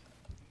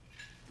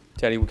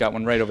 Teddy, we got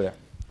one right over there.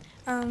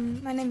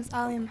 My name is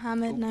Ali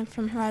Muhammad, and I'm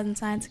from Horizon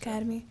Science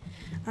Academy.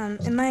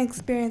 In my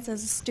experience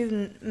as a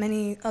student,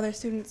 many other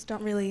students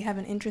don't really have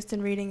an interest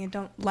in reading and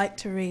don't like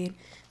to read.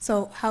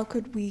 So how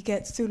could we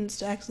get students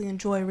to actually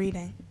enjoy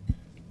reading?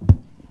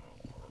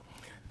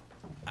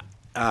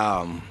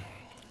 I'm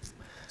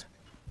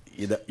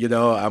going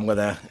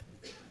to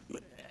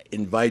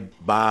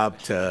invite Bob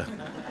to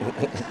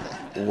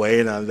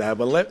weigh in on that.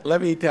 But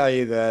let me tell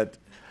you that,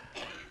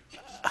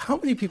 how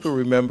many people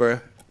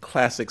remember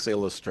Classics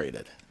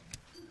Illustrated?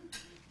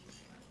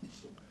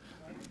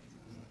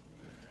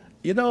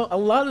 You know, a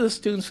lot of the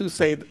students who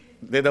say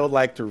they don't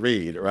like to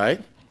read,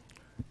 right?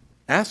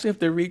 Ask them if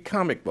they read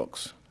comic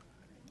books.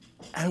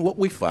 And what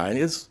we find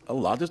is a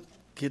lot of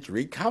kids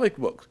read comic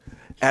books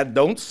and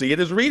don't see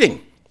it as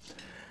reading.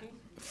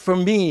 For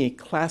me,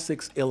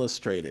 Classics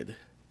Illustrated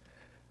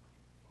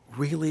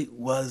really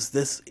was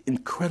this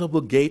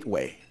incredible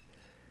gateway.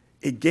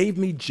 It gave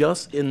me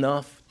just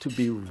enough to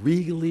be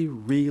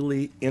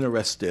really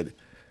interested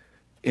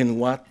in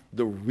what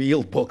the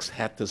real books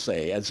had to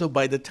say. And so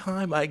by the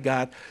time I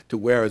got to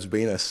where I was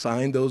being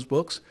assigned those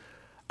books,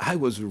 I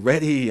was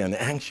ready and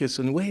anxious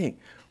and waiting.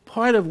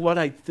 part of what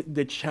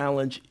the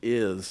challenge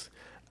is,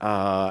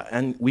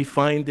 and we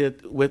find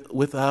it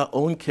with our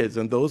own kids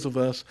and those of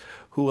us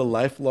who are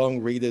lifelong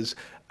readers,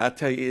 I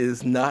tell you,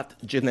 is not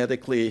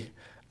genetically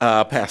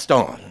passed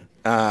on.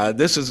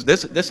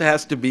 This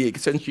has to be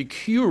essentially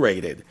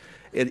curated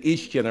in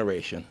each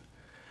generation.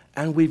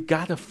 And we've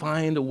got to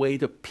find a way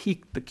to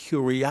pique the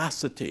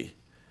curiosity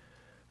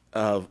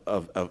of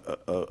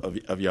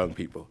young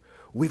people.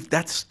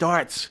 That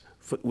starts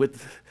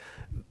with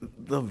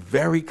the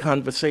very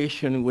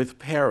conversation with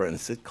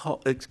parents. It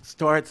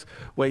starts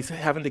with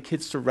having the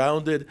kids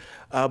surrounded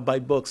by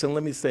books. And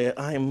let me say,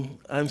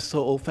 I'm so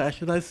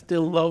old-fashioned. I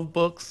still love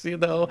books. You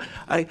know,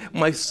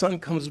 my son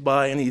comes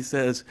by and he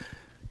says,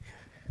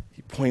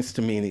 he points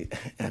to me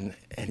and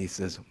he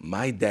says,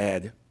 "My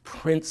dad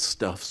prints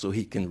stuff so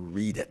he can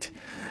read it,"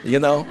 you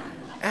know.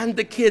 And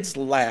the kids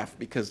laugh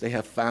because they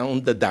have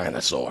found the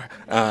dinosaur,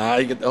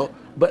 you know.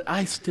 But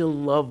I still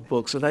love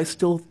books, and I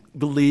still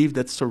believe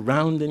that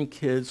surrounding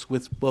kids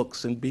with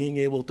books and being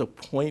able to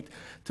point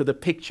to the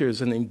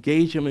pictures and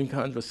engage them in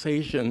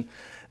conversation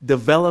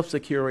develops the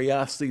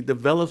curiosity,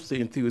 develops the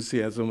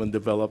enthusiasm, and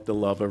develops the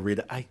love of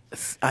reading.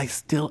 I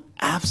still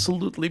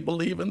absolutely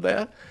believe in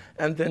that.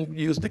 And then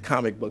use the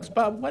comic books.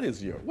 Bob, what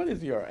is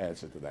your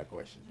answer to that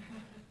question?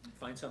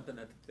 Find something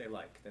that they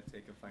like, that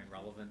they can find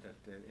relevant, that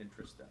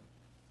interests them.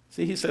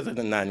 See, he says it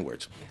in 9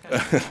 words.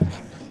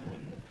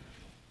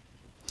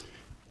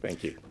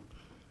 Thank you.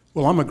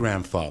 Well, I'm a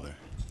grandfather,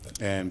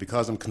 and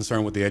because I'm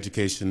concerned with the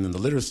education and the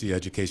literacy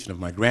education of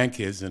my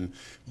grandkids and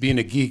being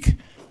a geek,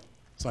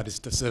 so I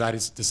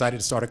decided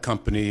to start a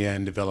company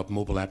and develop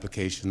mobile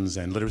applications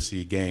and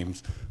literacy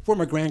games for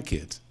my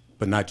grandkids,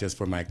 but not just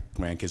for my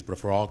grandkids, but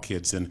for all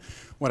kids. And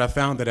what I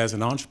found that as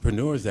an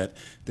entrepreneur is that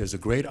there's a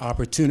great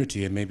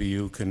opportunity, and maybe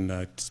you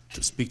can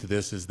speak to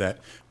this, is that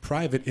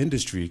private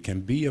industry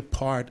can be a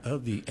part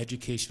of the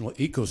educational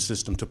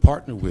ecosystem to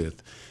partner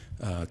with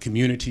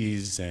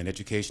communities and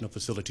educational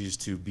facilities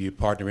to be a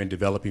partner in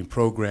developing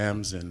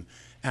programs and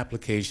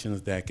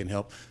applications that can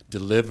help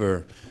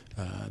deliver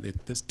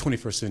this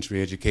 21st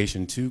century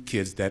education to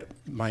kids that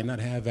might not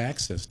have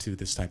access to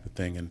this type of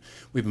thing. And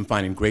we've been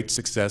finding great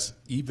success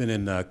even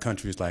in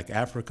countries like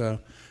Africa,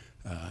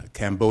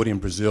 Cambodia, and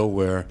Brazil,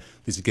 where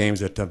these games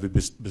that have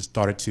been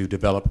started to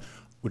develop.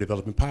 We're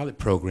developing pilot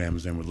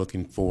programs, and we're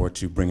looking forward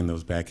to bringing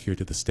those back here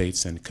to the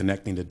States and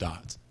connecting the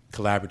dots.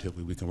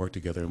 Collaboratively, we can work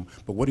together.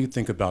 But what do you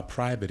think about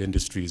private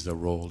industry's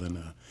role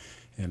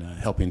in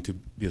helping to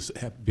be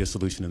a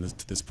solution in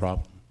this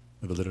problem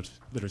of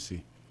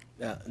literacy?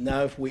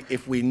 Now,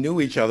 if we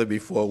knew each other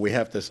before, we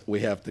have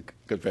to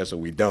confess that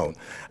we don't.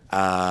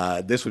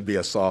 This would be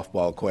a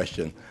softball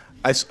question.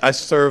 I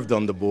served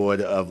on the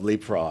board of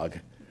Leapfrog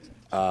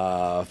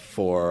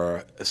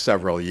for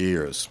several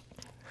years,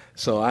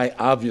 so I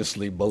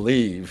obviously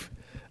believe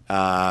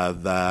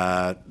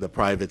that the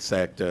private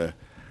sector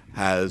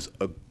has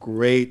a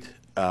great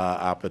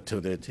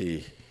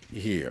opportunity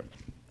here.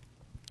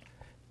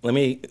 Let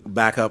me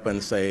back up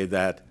and say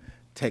that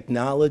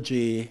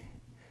technology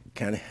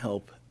can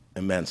help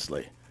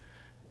immensely.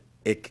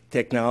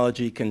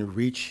 Technology can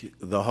reach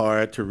the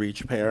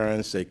hard-to-reach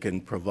parents. It can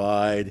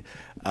provide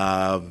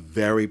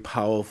very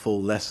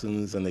powerful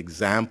lessons and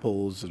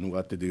examples and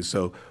what to do.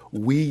 So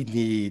we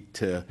need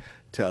to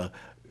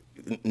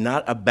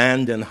not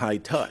abandon high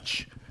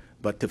touch,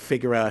 but to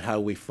figure out how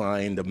we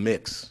find a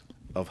mix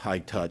of high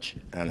touch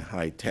and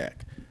high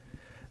tech.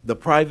 The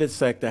private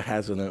sector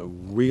has a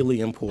really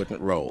important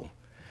role.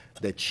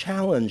 The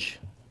challenge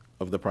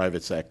of the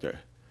private sector,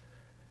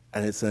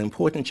 and it's an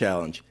important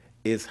challenge,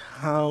 is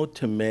how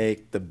to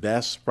make the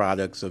best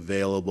products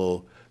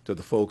available to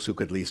the folks who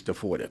could least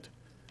afford it.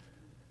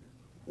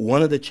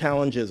 One of the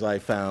challenges I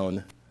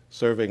found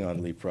serving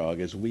on Leapfrog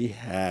is we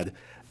had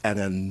an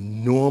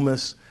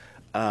enormous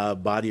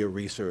body of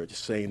research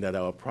saying that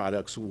our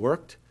products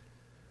worked,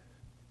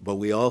 but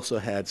we also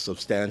had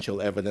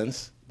substantial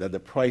evidence that the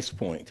price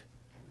point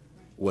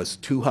was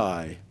too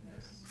high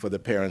for the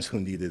parents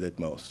who needed it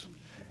most.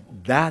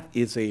 That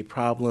is a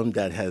problem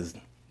that's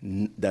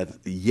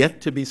yet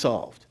to be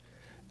solved.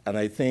 And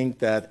I think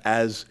that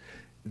as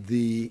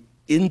the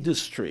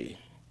industry,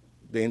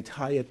 the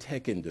entire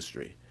tech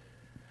industry,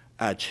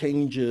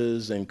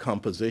 changes in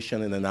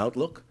composition and in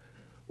outlook,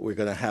 we're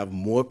going to have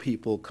more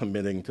people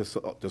committing to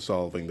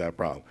solving that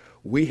problem.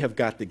 We have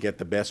got to get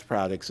the best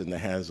products in the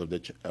hands of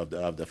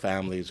the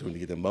families who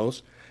need them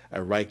most.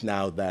 Right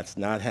now, that's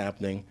not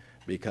happening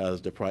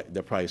because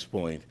the price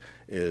point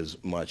is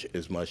much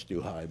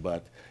too high.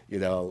 But you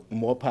know,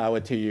 more power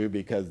to you,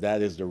 because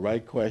that is the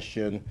right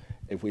question.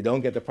 If we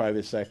don't get the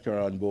private sector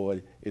on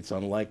board, it's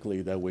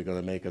unlikely that we're going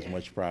to make as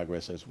much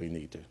progress as we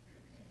need to.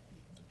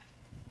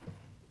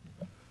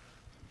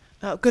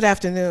 Good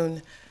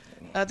afternoon.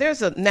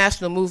 There's a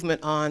national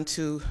movement on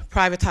to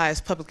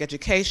privatize public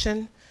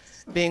education,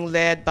 being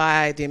led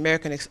by the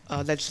American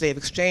Legislative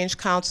Exchange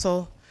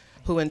Council,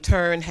 who in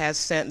turn has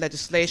sent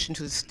legislation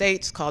to the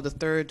states called the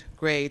Third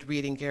Grade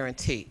Reading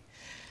Guarantee.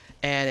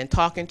 And in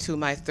talking to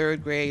my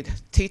third grade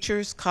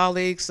teachers,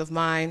 colleagues of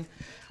mine,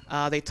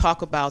 They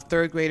talk about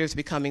third graders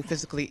becoming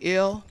physically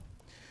ill,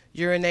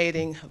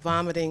 urinating,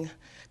 vomiting,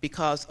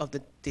 because of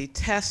the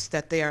tests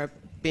that they are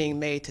being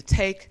made to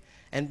take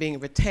and being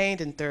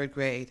retained in third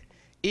grade,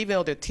 even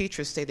though their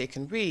teachers say they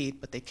can read,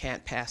 but they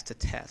can't pass the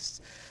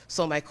tests.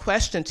 So my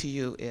question to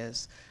you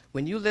is,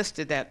 when you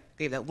gave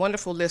that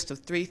wonderful list of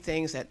 3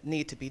 things that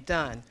need to be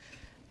done,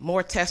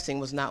 more testing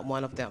was not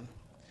one of them.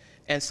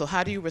 And so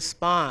how do you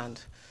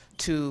respond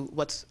to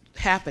what's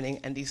happening,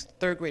 and these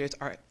third graders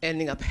are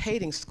ending up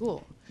hating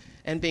school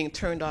and being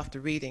turned off to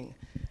reading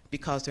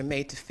because they're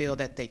made to feel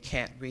that they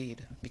can't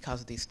read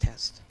because of these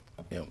tests?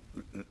 You know,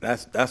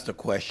 that's the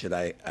question.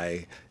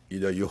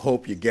 You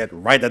hope you get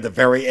right at the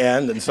very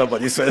end, and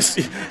somebody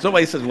says,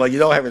 well, you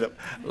don't have it.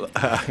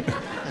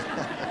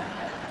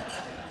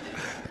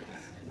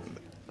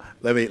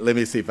 Let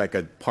me see if I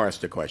could parse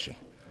the question.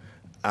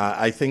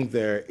 I think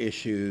there are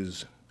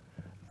issues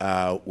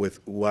with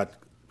what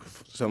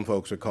some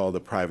folks would call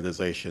the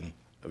privatization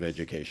of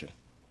education.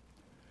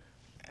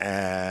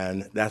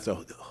 And that's a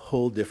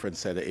whole different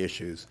set of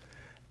issues.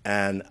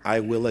 And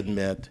I will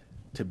admit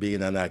to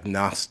being an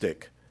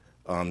agnostic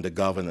on the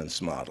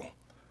governance model.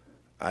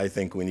 I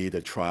think we need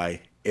to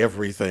try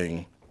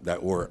everything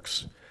that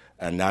works,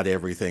 and not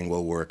everything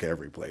will work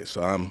every place.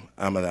 So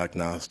I'm an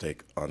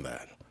agnostic on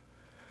that.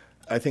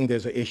 I think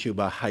there's an issue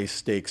about high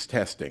stakes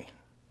testing.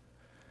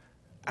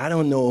 I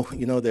don't know,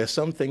 there's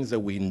some things that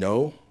we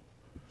know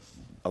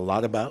a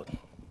lot about,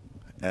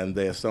 and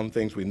there's some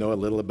things we know a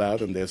little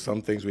about, and there's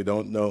some things we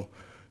don't know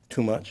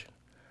too much.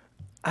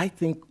 I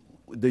think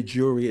the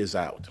jury is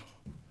out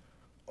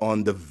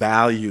on the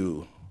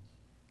value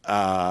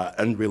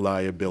and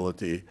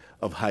reliability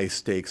of high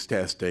stakes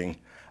testing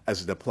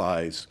as it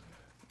applies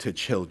to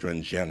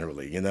children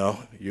generally.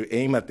 You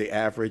aim at the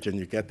average and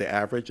you get the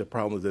average. The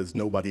problem is there's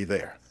nobody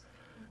there.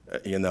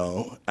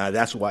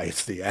 That's why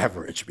it's the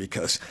average,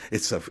 because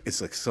it's a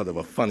sort of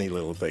a funny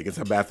little thing. It's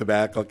a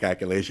mathematical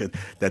calculation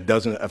that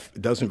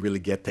doesn't really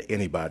get to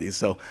anybody.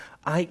 So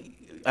I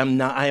am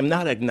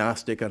not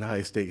agnostic on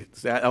high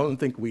stakes. I don't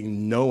think we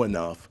know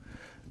enough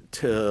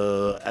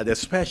to, and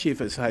especially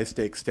if it's high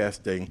stakes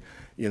testing.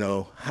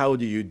 How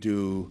do you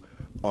do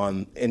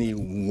on any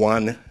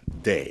one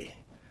day?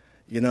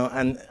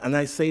 And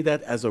I say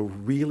that as a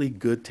really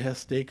good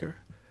test taker.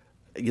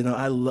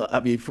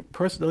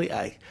 Personally,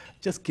 I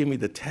just give me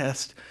the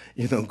test,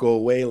 go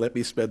away, let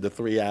me spend the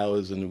 3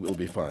 hours and we'll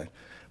be fine.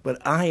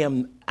 But I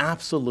am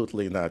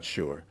absolutely not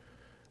sure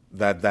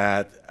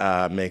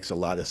that makes a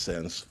lot of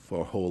sense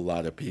for a whole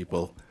lot of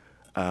people,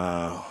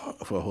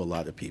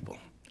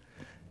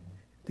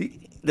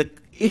 The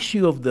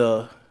issue of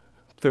the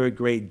third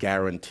grade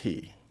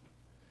guarantee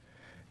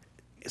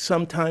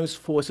sometimes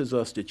forces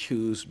us to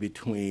choose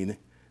between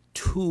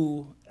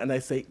 2, and I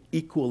say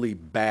equally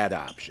bad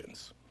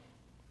options.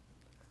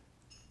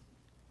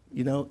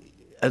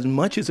 As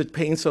much as it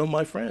pains some of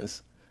my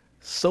friends,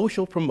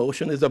 social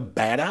promotion is a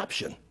bad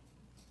option.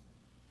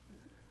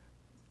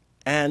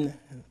 And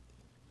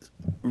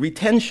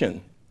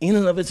retention, in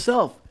and of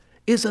itself,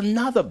 is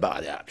another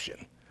bad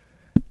option.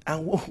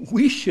 And what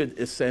we should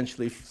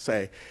essentially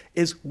say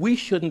is we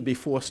shouldn't be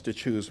forced to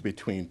choose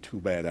between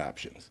 2 bad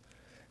options.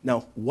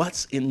 Now,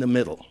 what's in the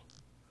middle?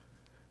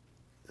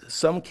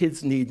 Some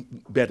kids need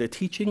better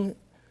teaching.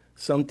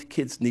 Some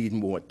kids need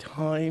more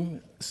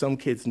time. Some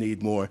kids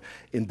need more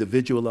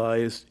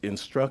individualized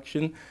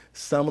instruction.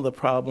 Some of the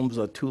problems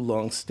are too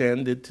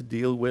long-standing to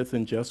deal with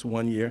in just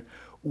 1 year.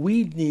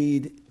 We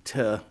need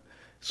to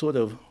sort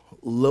of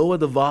lower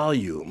the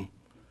volume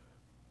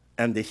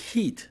and the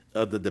heat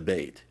of the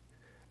debate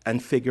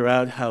and figure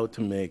out how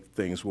to make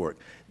things work.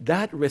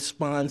 That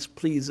response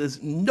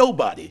pleases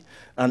nobody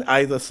on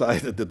either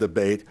side of the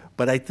debate,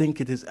 but I think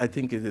it is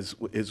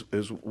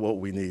what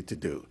we need to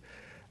do.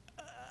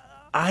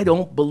 I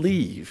don't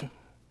believe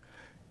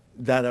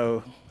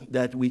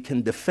that we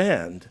can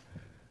defend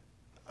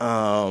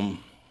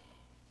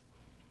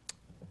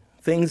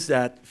things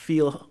that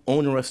feel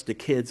onerous to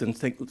kids and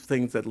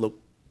things that look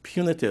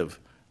punitive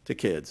to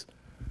kids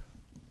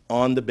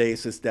on the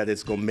basis that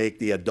it's going to make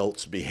the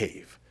adults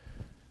behave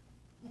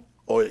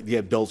or the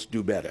adults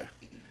do better.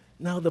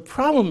 Now, the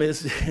problem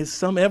is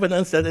some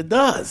evidence that it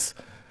does,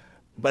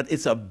 but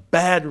it's a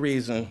bad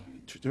reason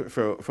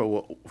for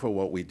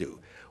what we do.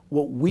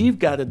 What we've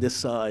got to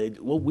decide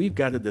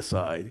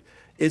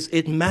is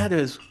it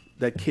matters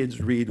that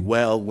kids read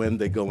well when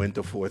they go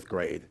into 4th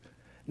grade.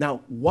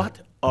 Now,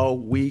 what are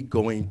we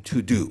going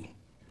to do?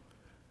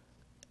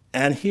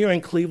 And here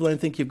in Cleveland, I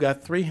think you've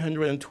got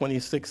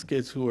 326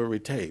 kids who are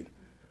retained.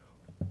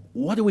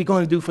 What are we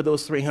going to do for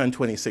those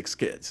 326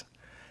 kids?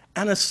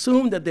 And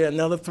assume that there are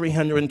another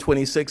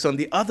 326 on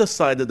the other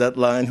side of that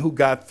line who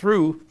got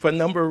through for a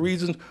number of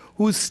reasons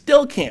who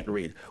still can't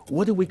read.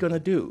 What are we going to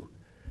do?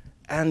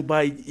 And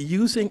by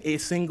using a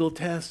single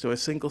test or a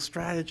single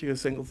strategy or a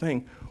single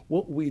thing,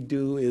 what we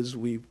do is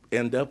we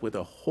end up with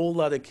a whole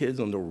lot of kids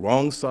on the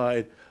wrong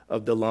side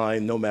of the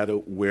line, no matter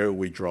where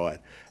we draw it.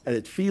 And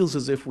it feels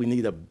as if we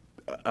need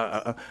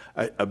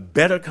a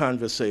better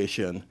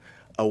conversation,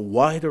 a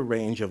wider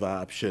range of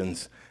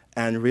options,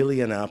 and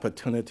really an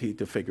opportunity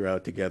to figure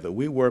out together.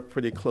 We work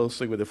pretty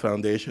closely with the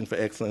Foundation for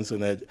Excellence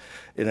in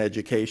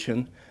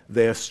Education.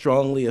 They're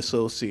strongly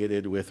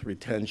associated with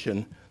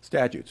retention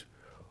statutes.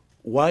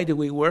 Why do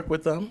we work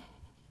with them?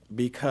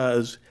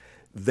 Because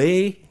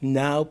they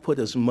now put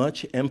as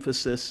much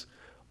emphasis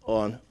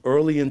on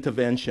early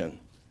intervention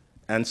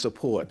and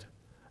support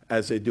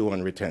as they do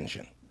on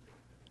retention.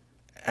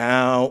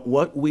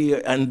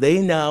 And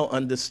they now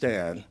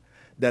understand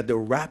that the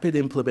rapid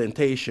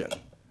implementation,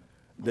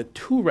 the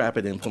too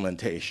rapid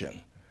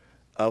implementation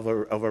of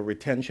a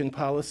retention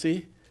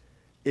policy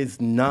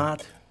is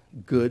not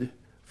good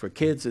for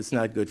kids, it's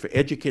not good for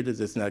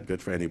educators, it's not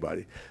good for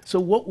anybody. So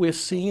what we're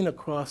seeing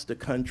across the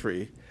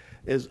country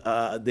is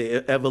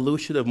the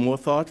evolution of more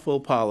thoughtful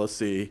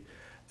policy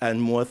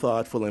and more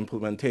thoughtful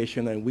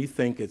implementation, and we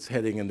think it's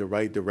heading in the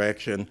right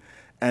direction.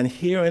 And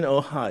here in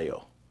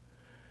Ohio,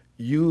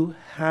 you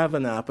have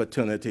an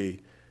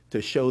opportunity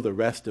to show the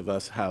rest of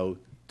us how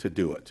to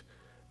do it.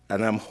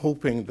 And I'm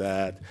hoping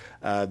that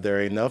there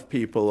are enough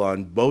people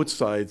on both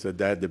sides of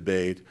that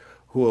debate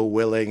who are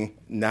willing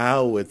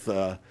now with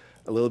a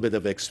little bit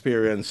of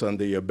experience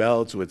under your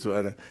belts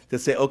to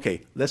say,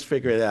 okay, let's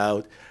figure it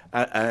out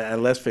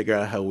and let's figure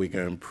out how we can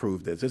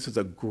improve this. This is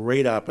a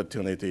great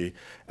opportunity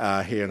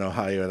here in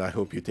Ohio, and I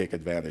hope you take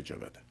advantage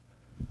of it.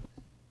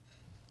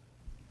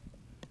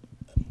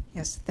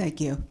 Yes, thank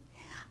you.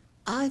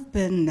 I've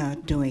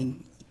been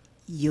doing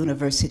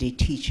university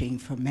teaching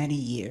for many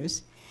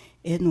years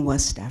in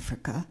West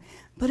Africa,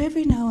 but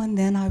every now and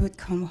then I would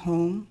come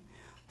home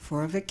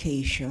for a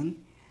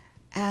vacation,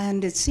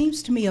 and it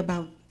seems to me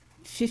about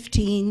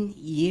 15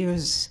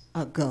 years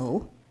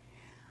ago,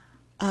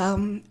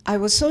 I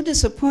was so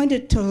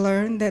disappointed to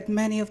learn that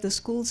many of the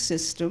school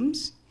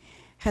systems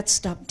had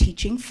stopped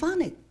teaching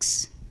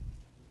phonics.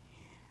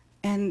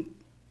 And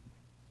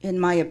in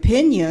my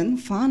opinion,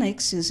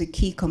 phonics is a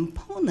key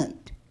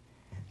component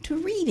to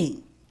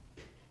reading.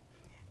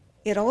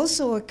 It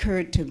also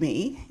occurred to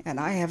me, and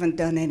I haven't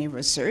done any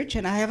research,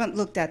 and I haven't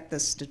looked at the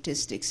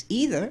statistics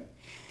either,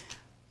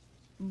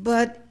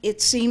 but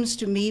it seems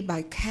to me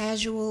by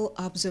casual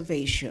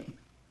observation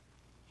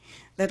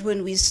that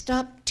when we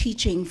stopped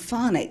teaching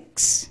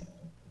phonics,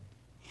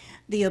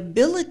 the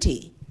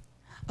ability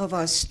of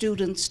our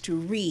students to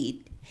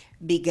read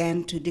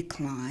began to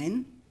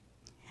decline,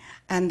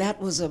 and that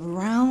was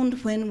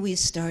around when we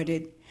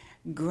started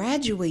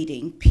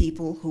graduating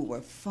people who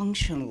were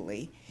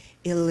functionally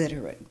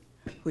illiterate,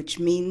 which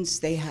means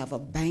they have a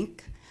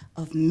bank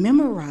of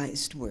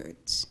memorized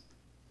words.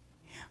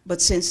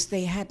 But since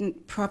they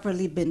hadn't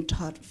properly been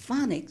taught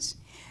phonics,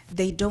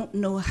 they don't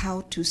know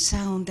how to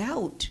sound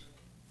out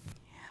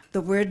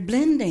the word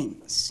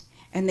blendings,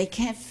 and they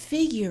can't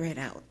figure it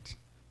out.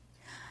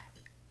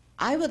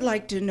 I would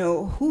like to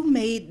know who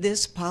made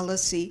this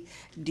policy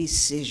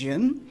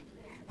decision.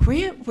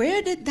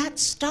 Where did that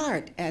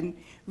start? And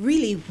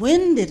really,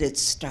 when did it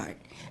start?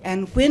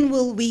 And when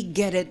will we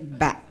get it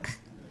back?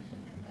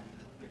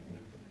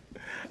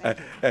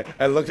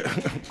 I looked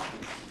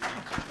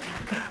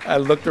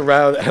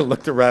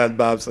around,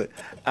 Bob.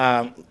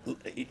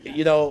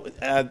 You know,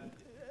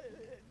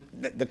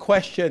 the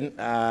question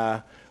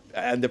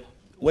and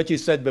what you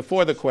said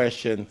before the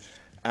question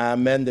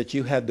meant that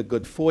you had the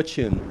good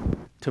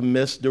fortune to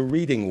miss the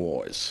reading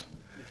wars.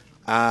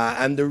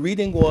 And the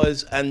reading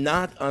wars are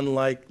not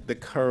unlike the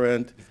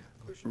current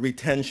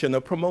retention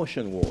or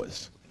promotion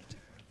wars.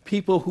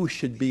 People who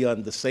should be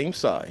on the same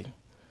side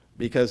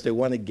because they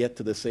want to get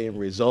to the same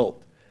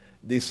result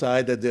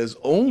decide that there's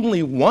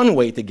only one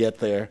way to get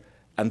there,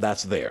 and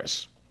that's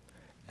theirs.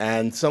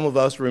 And some of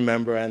us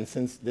remember, and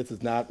since this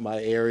is not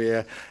my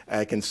area,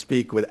 I can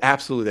speak with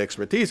absolute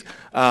expertise.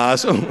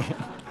 So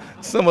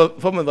some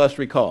of us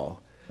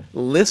recall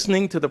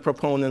listening to the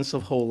proponents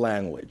of whole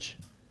language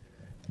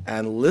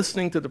and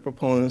listening to the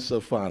proponents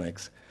of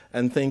phonics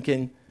and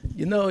thinking,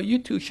 you know, you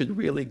two should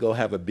really go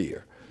have a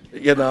beer.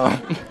 You know,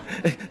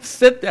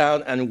 sit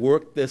down and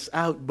work this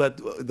out.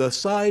 But the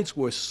sides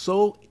were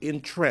so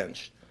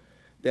entrenched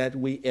that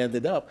we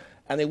ended up,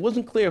 and it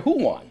wasn't clear who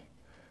won.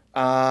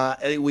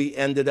 We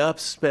ended up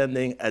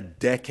spending a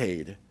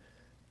decade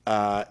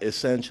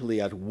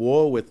essentially at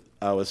war with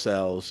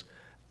ourselves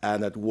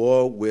and at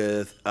war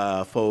with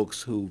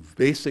folks who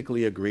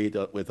basically agreed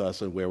with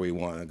us on where we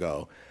want to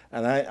go.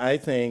 And I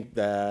think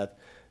that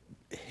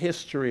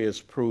history is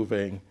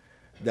proving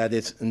that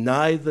it's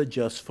neither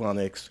just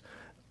phonics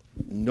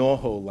nor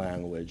whole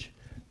language,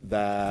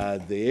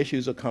 that the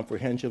issues of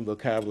comprehension,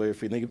 vocabulary,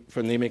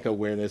 phonemic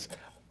awareness,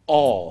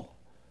 all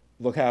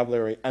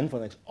vocabulary and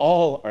phonics,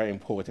 all are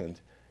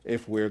important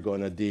if we're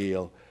going to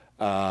deal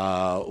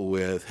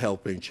with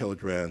helping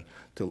children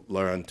to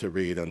learn to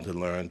read and to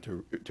learn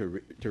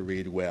to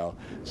read well.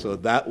 So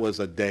that was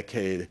a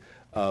decade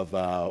of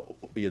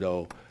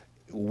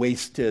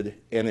wasted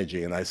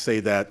energy, and I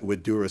say that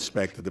with due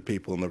respect to the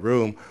people in the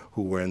room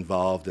who were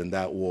involved in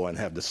that war and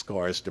have the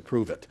scars to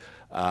prove it.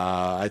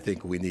 I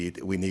think we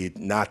need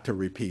not to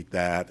repeat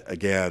that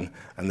again,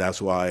 and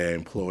that's why I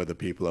implore the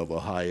people of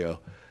Ohio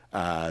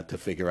to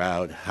figure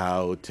out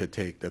how to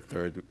take the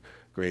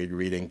grade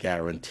reading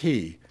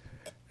guarantee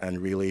and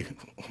really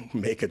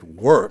make it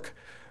work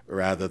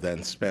rather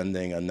than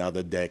spending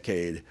another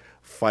decade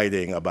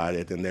fighting about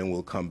it, and then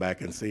we'll come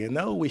back and say,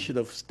 no, we should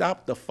have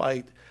stopped the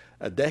fight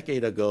a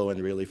decade ago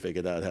and really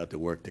figured out how to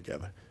work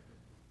together.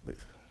 Please.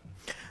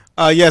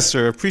 Yes,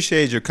 sir.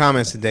 Appreciate your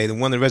comments today. The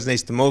one that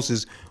resonates the most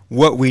is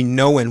what we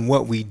know and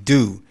what we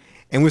do.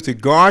 And with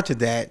regard to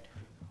that,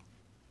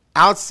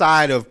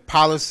 outside of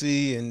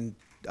policy and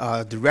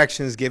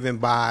directions given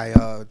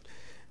by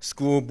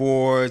school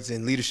boards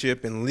and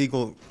leadership and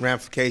legal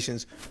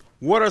ramifications,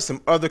 what are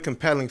some other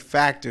compelling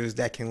factors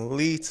that can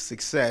lead to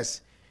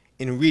success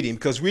in reading?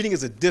 Because reading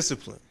is a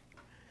discipline.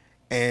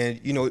 And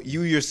you know,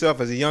 you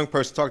yourself as a young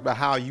person talked about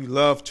how you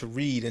love to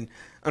read. And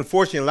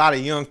unfortunately, a lot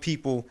of young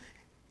people,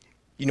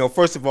 you know,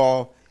 first of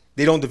all,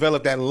 they don't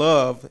develop that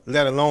love,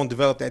 let alone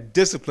develop that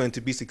discipline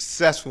to be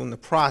successful in the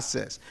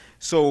process.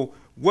 So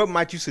what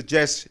might you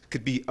suggest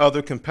could be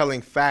other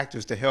compelling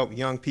factors to help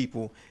young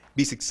people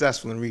be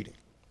successful in reading?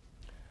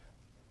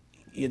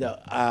 You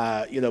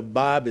know,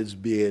 Bob is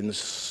being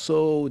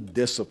so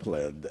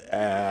disciplined,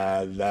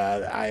 and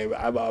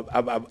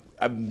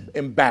I'm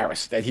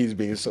embarrassed that he's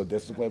being so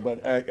disciplined,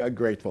 but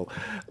grateful.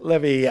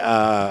 Let me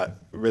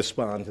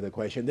respond to the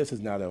question. This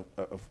is not a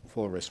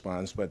full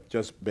response, but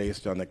just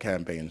based on the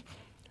campaign.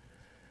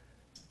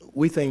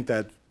 We think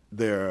that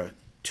there are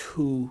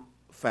two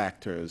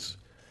factors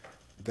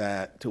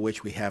to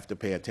which we have to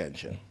pay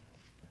attention.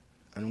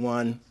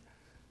 And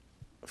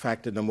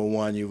factor number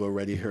one, you've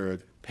already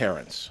heard,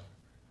 parents.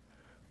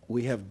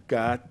 We have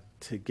got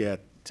to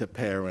get to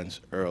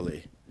parents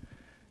early,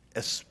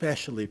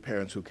 especially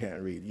parents who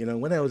can't read. You know,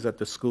 when I was at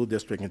the school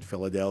district in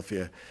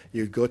Philadelphia,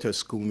 you'd go to a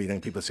school meeting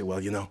and people say, well,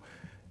 you know,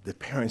 the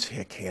parents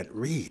here can't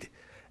read.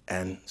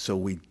 And so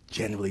we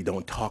generally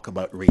don't talk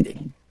about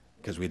reading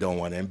because we don't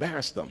want to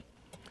embarrass them.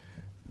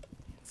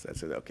 So I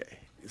said, okay.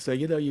 So,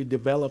 you know, you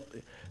develop,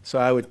 so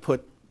I would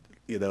put,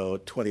 you know,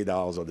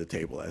 $20 on the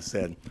table. I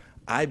said,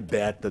 I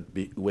bet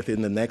that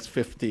within the next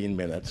 15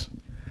 minutes,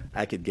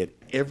 I could get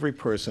every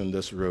person in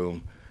this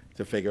room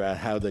to figure out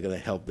how they're going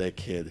to help their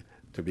kid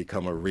to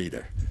become a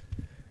reader.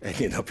 And,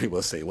 you know,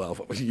 people say, well,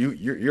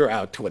 you're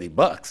out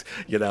 $20,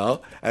 you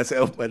know. I say,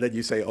 oh, but then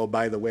you say, oh,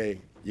 by the way,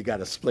 you got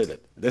to split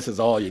it. This is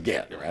all you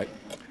get, right?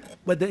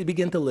 But they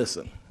begin to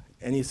listen.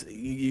 And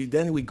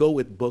then we go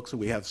with books, and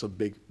we have some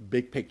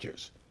big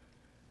pictures.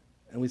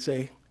 And we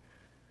say,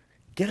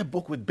 get a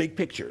book with big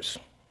pictures,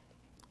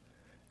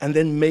 and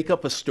then make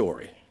up a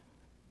story.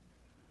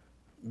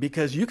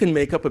 Because you can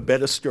make up a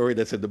better story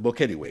that's in the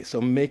book anyway,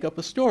 so make up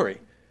a story.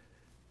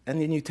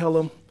 And then you tell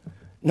them,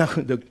 now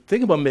the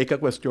thing about make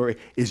up a story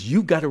is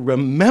you got to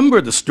remember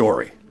the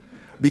story,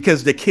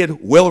 because the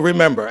kid will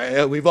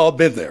remember. We've all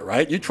been there,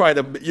 right? You try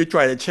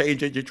to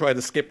change it, you try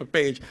to skip a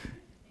page,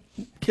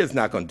 kid's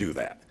not going to do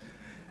that.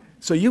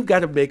 So you've got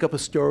to make up a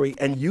story,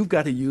 and you've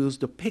got to use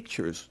the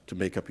pictures to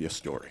make up your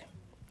story.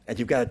 And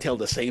you've got to tell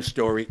the same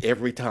story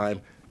every time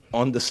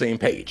on the same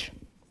page.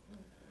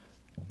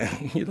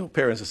 And, you know,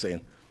 parents are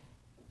saying,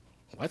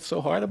 what's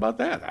so hard about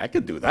that? I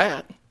could do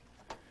that.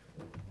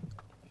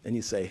 And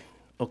you say,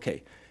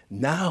 okay,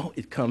 now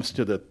it comes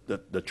to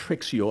the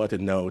tricks you ought to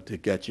know to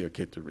get your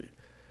kid to read.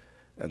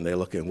 And they're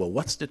looking, well,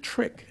 what's the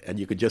trick? And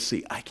you could just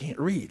see, I can't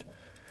read.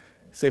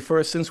 Say,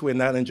 first, since we're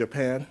not in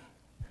Japan,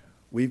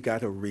 we've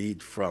got to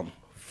read from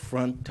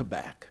front to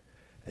back.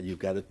 And you've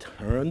got to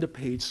turn the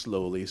page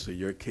slowly so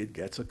your kid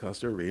gets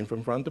accustomed to reading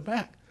from front to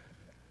back.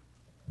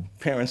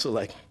 Parents are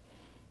like,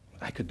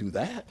 I could do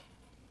that.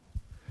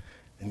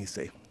 And you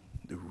say,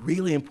 the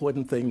really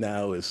important thing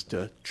now is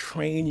to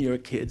train your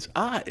kids'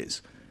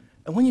 eyes.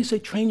 And when you say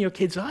train your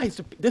kids'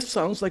 eyes, this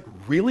sounds like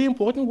really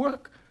important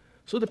work.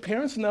 So the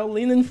parents are now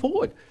leaning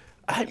forward.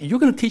 You're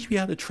going to teach me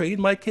how to train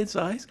my kids'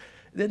 eyes?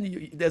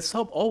 Then there's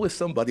always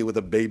somebody with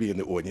a baby in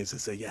the audience that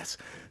say, yes,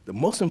 the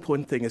most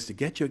important thing is to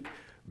get your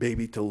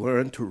baby to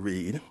learn to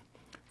read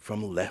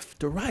from left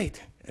to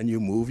right. And you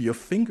move your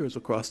fingers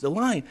across the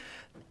line.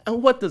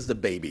 And what does the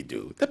baby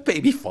do? The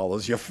baby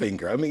follows your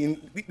finger. I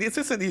mean,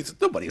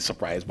 nobody's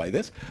surprised by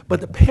this. But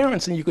the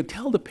parents, and you could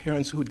tell the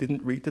parents who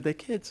didn't read to their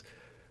kids,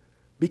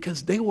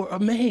 because they were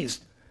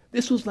amazed.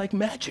 This was like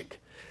magic,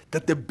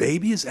 that the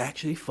baby is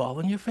actually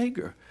following your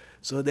finger.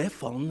 So they're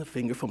following the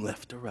finger from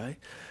left to right,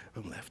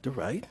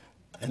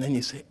 and then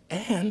you say,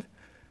 and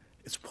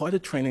it's part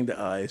of training the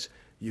eyes,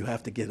 you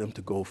have to get them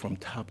to go from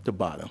top to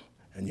bottom.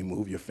 And you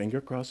move your finger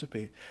across the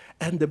page.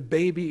 And the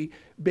baby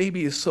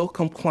is so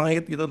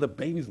compliant, you know, the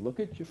babies look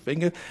at your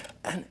finger,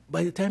 and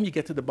by the time you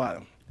get to the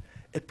bottom,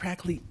 at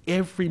practically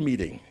every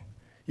meeting,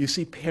 you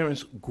see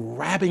parents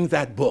grabbing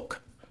that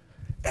book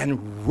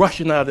and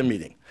rushing out of the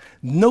meeting.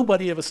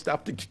 Nobody ever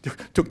stopped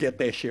to get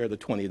their share of the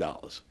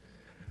 $20.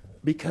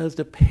 Because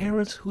the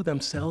parents who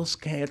themselves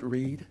can't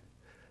read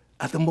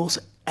are the most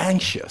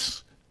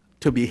anxious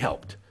to be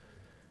helped.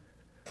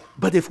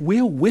 But if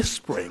we're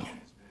whispering,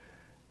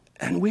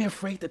 and we're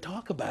afraid to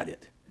talk about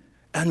it,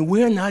 and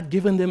we're not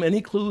giving them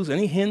any clues,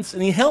 any hints,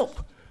 any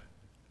help,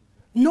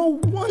 no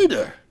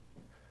wonder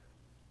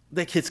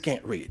their kids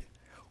can't read.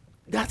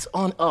 That's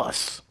on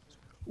us.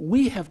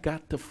 We have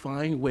got to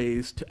find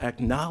ways to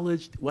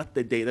acknowledge what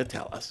the data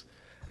tell us,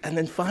 and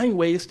then find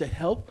ways to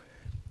help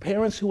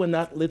parents who are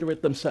not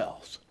literate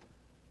themselves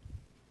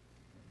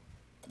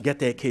get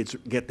their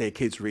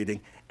kids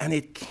reading. And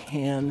it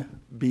can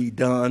be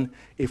done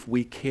if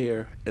we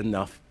care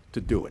enough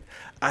to do it.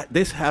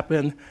 This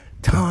happened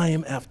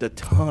time after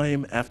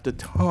time after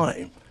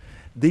time.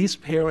 These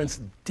parents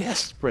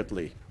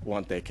desperately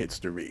want their kids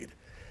to read.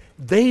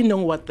 They know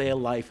what their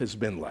life has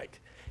been like.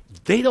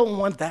 They don't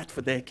want that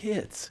for their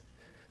kids.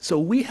 So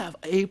we have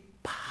a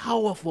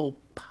powerful,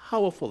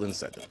 powerful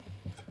incentive,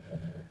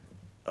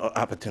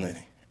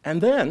 opportunity. And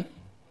then,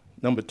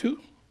 number two,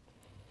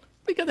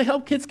 we got to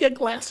help kids get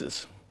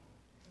glasses.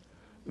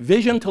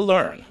 Vision to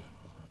Learn,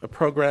 a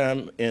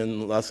program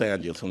in Los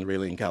Angeles and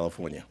really in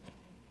California.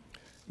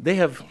 They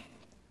have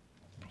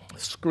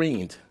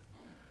screened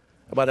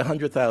about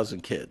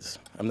 100,000 kids.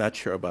 I'm not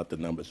sure about the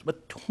numbers,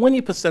 but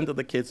 20% of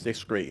the kids they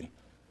screen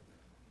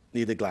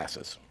needed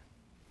glasses.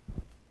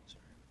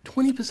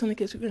 20% of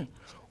kids are green.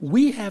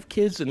 We have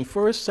kids in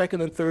first,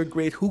 second, and third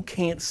grade who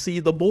can't see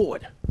the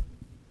board.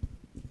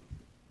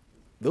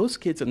 Those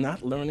kids are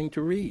not learning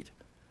to read.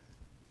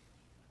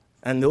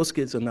 And those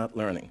kids are not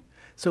learning.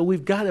 So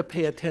we've got to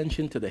pay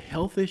attention to the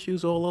health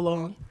issues all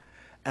along,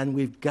 and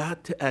we've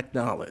got to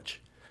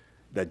acknowledge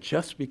that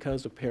just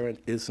because a parent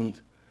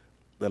isn't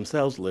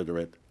themselves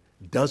literate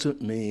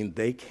doesn't mean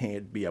they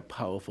can't be a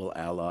powerful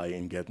ally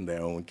in getting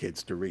their own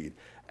kids to read.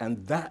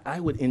 And that I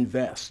would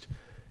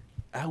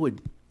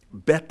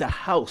bet the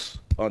house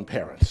on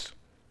parents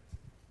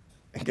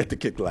and get the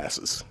kid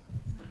glasses.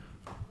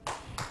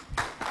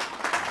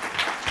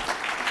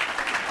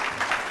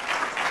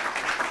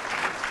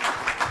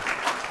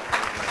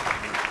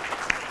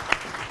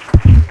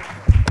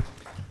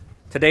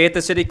 Today at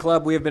the City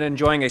Club, we have been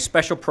enjoying a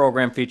special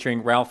program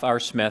featuring Ralph R.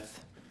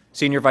 Smith,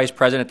 Senior Vice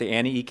President at the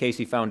Annie E.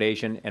 Casey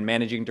Foundation and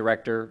Managing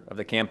Director of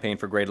the Campaign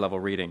for Grade Level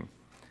Reading.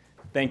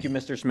 Thank you,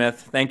 Mr.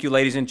 Smith. Thank you,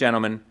 ladies and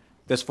gentlemen.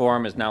 This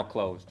forum is now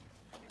closed.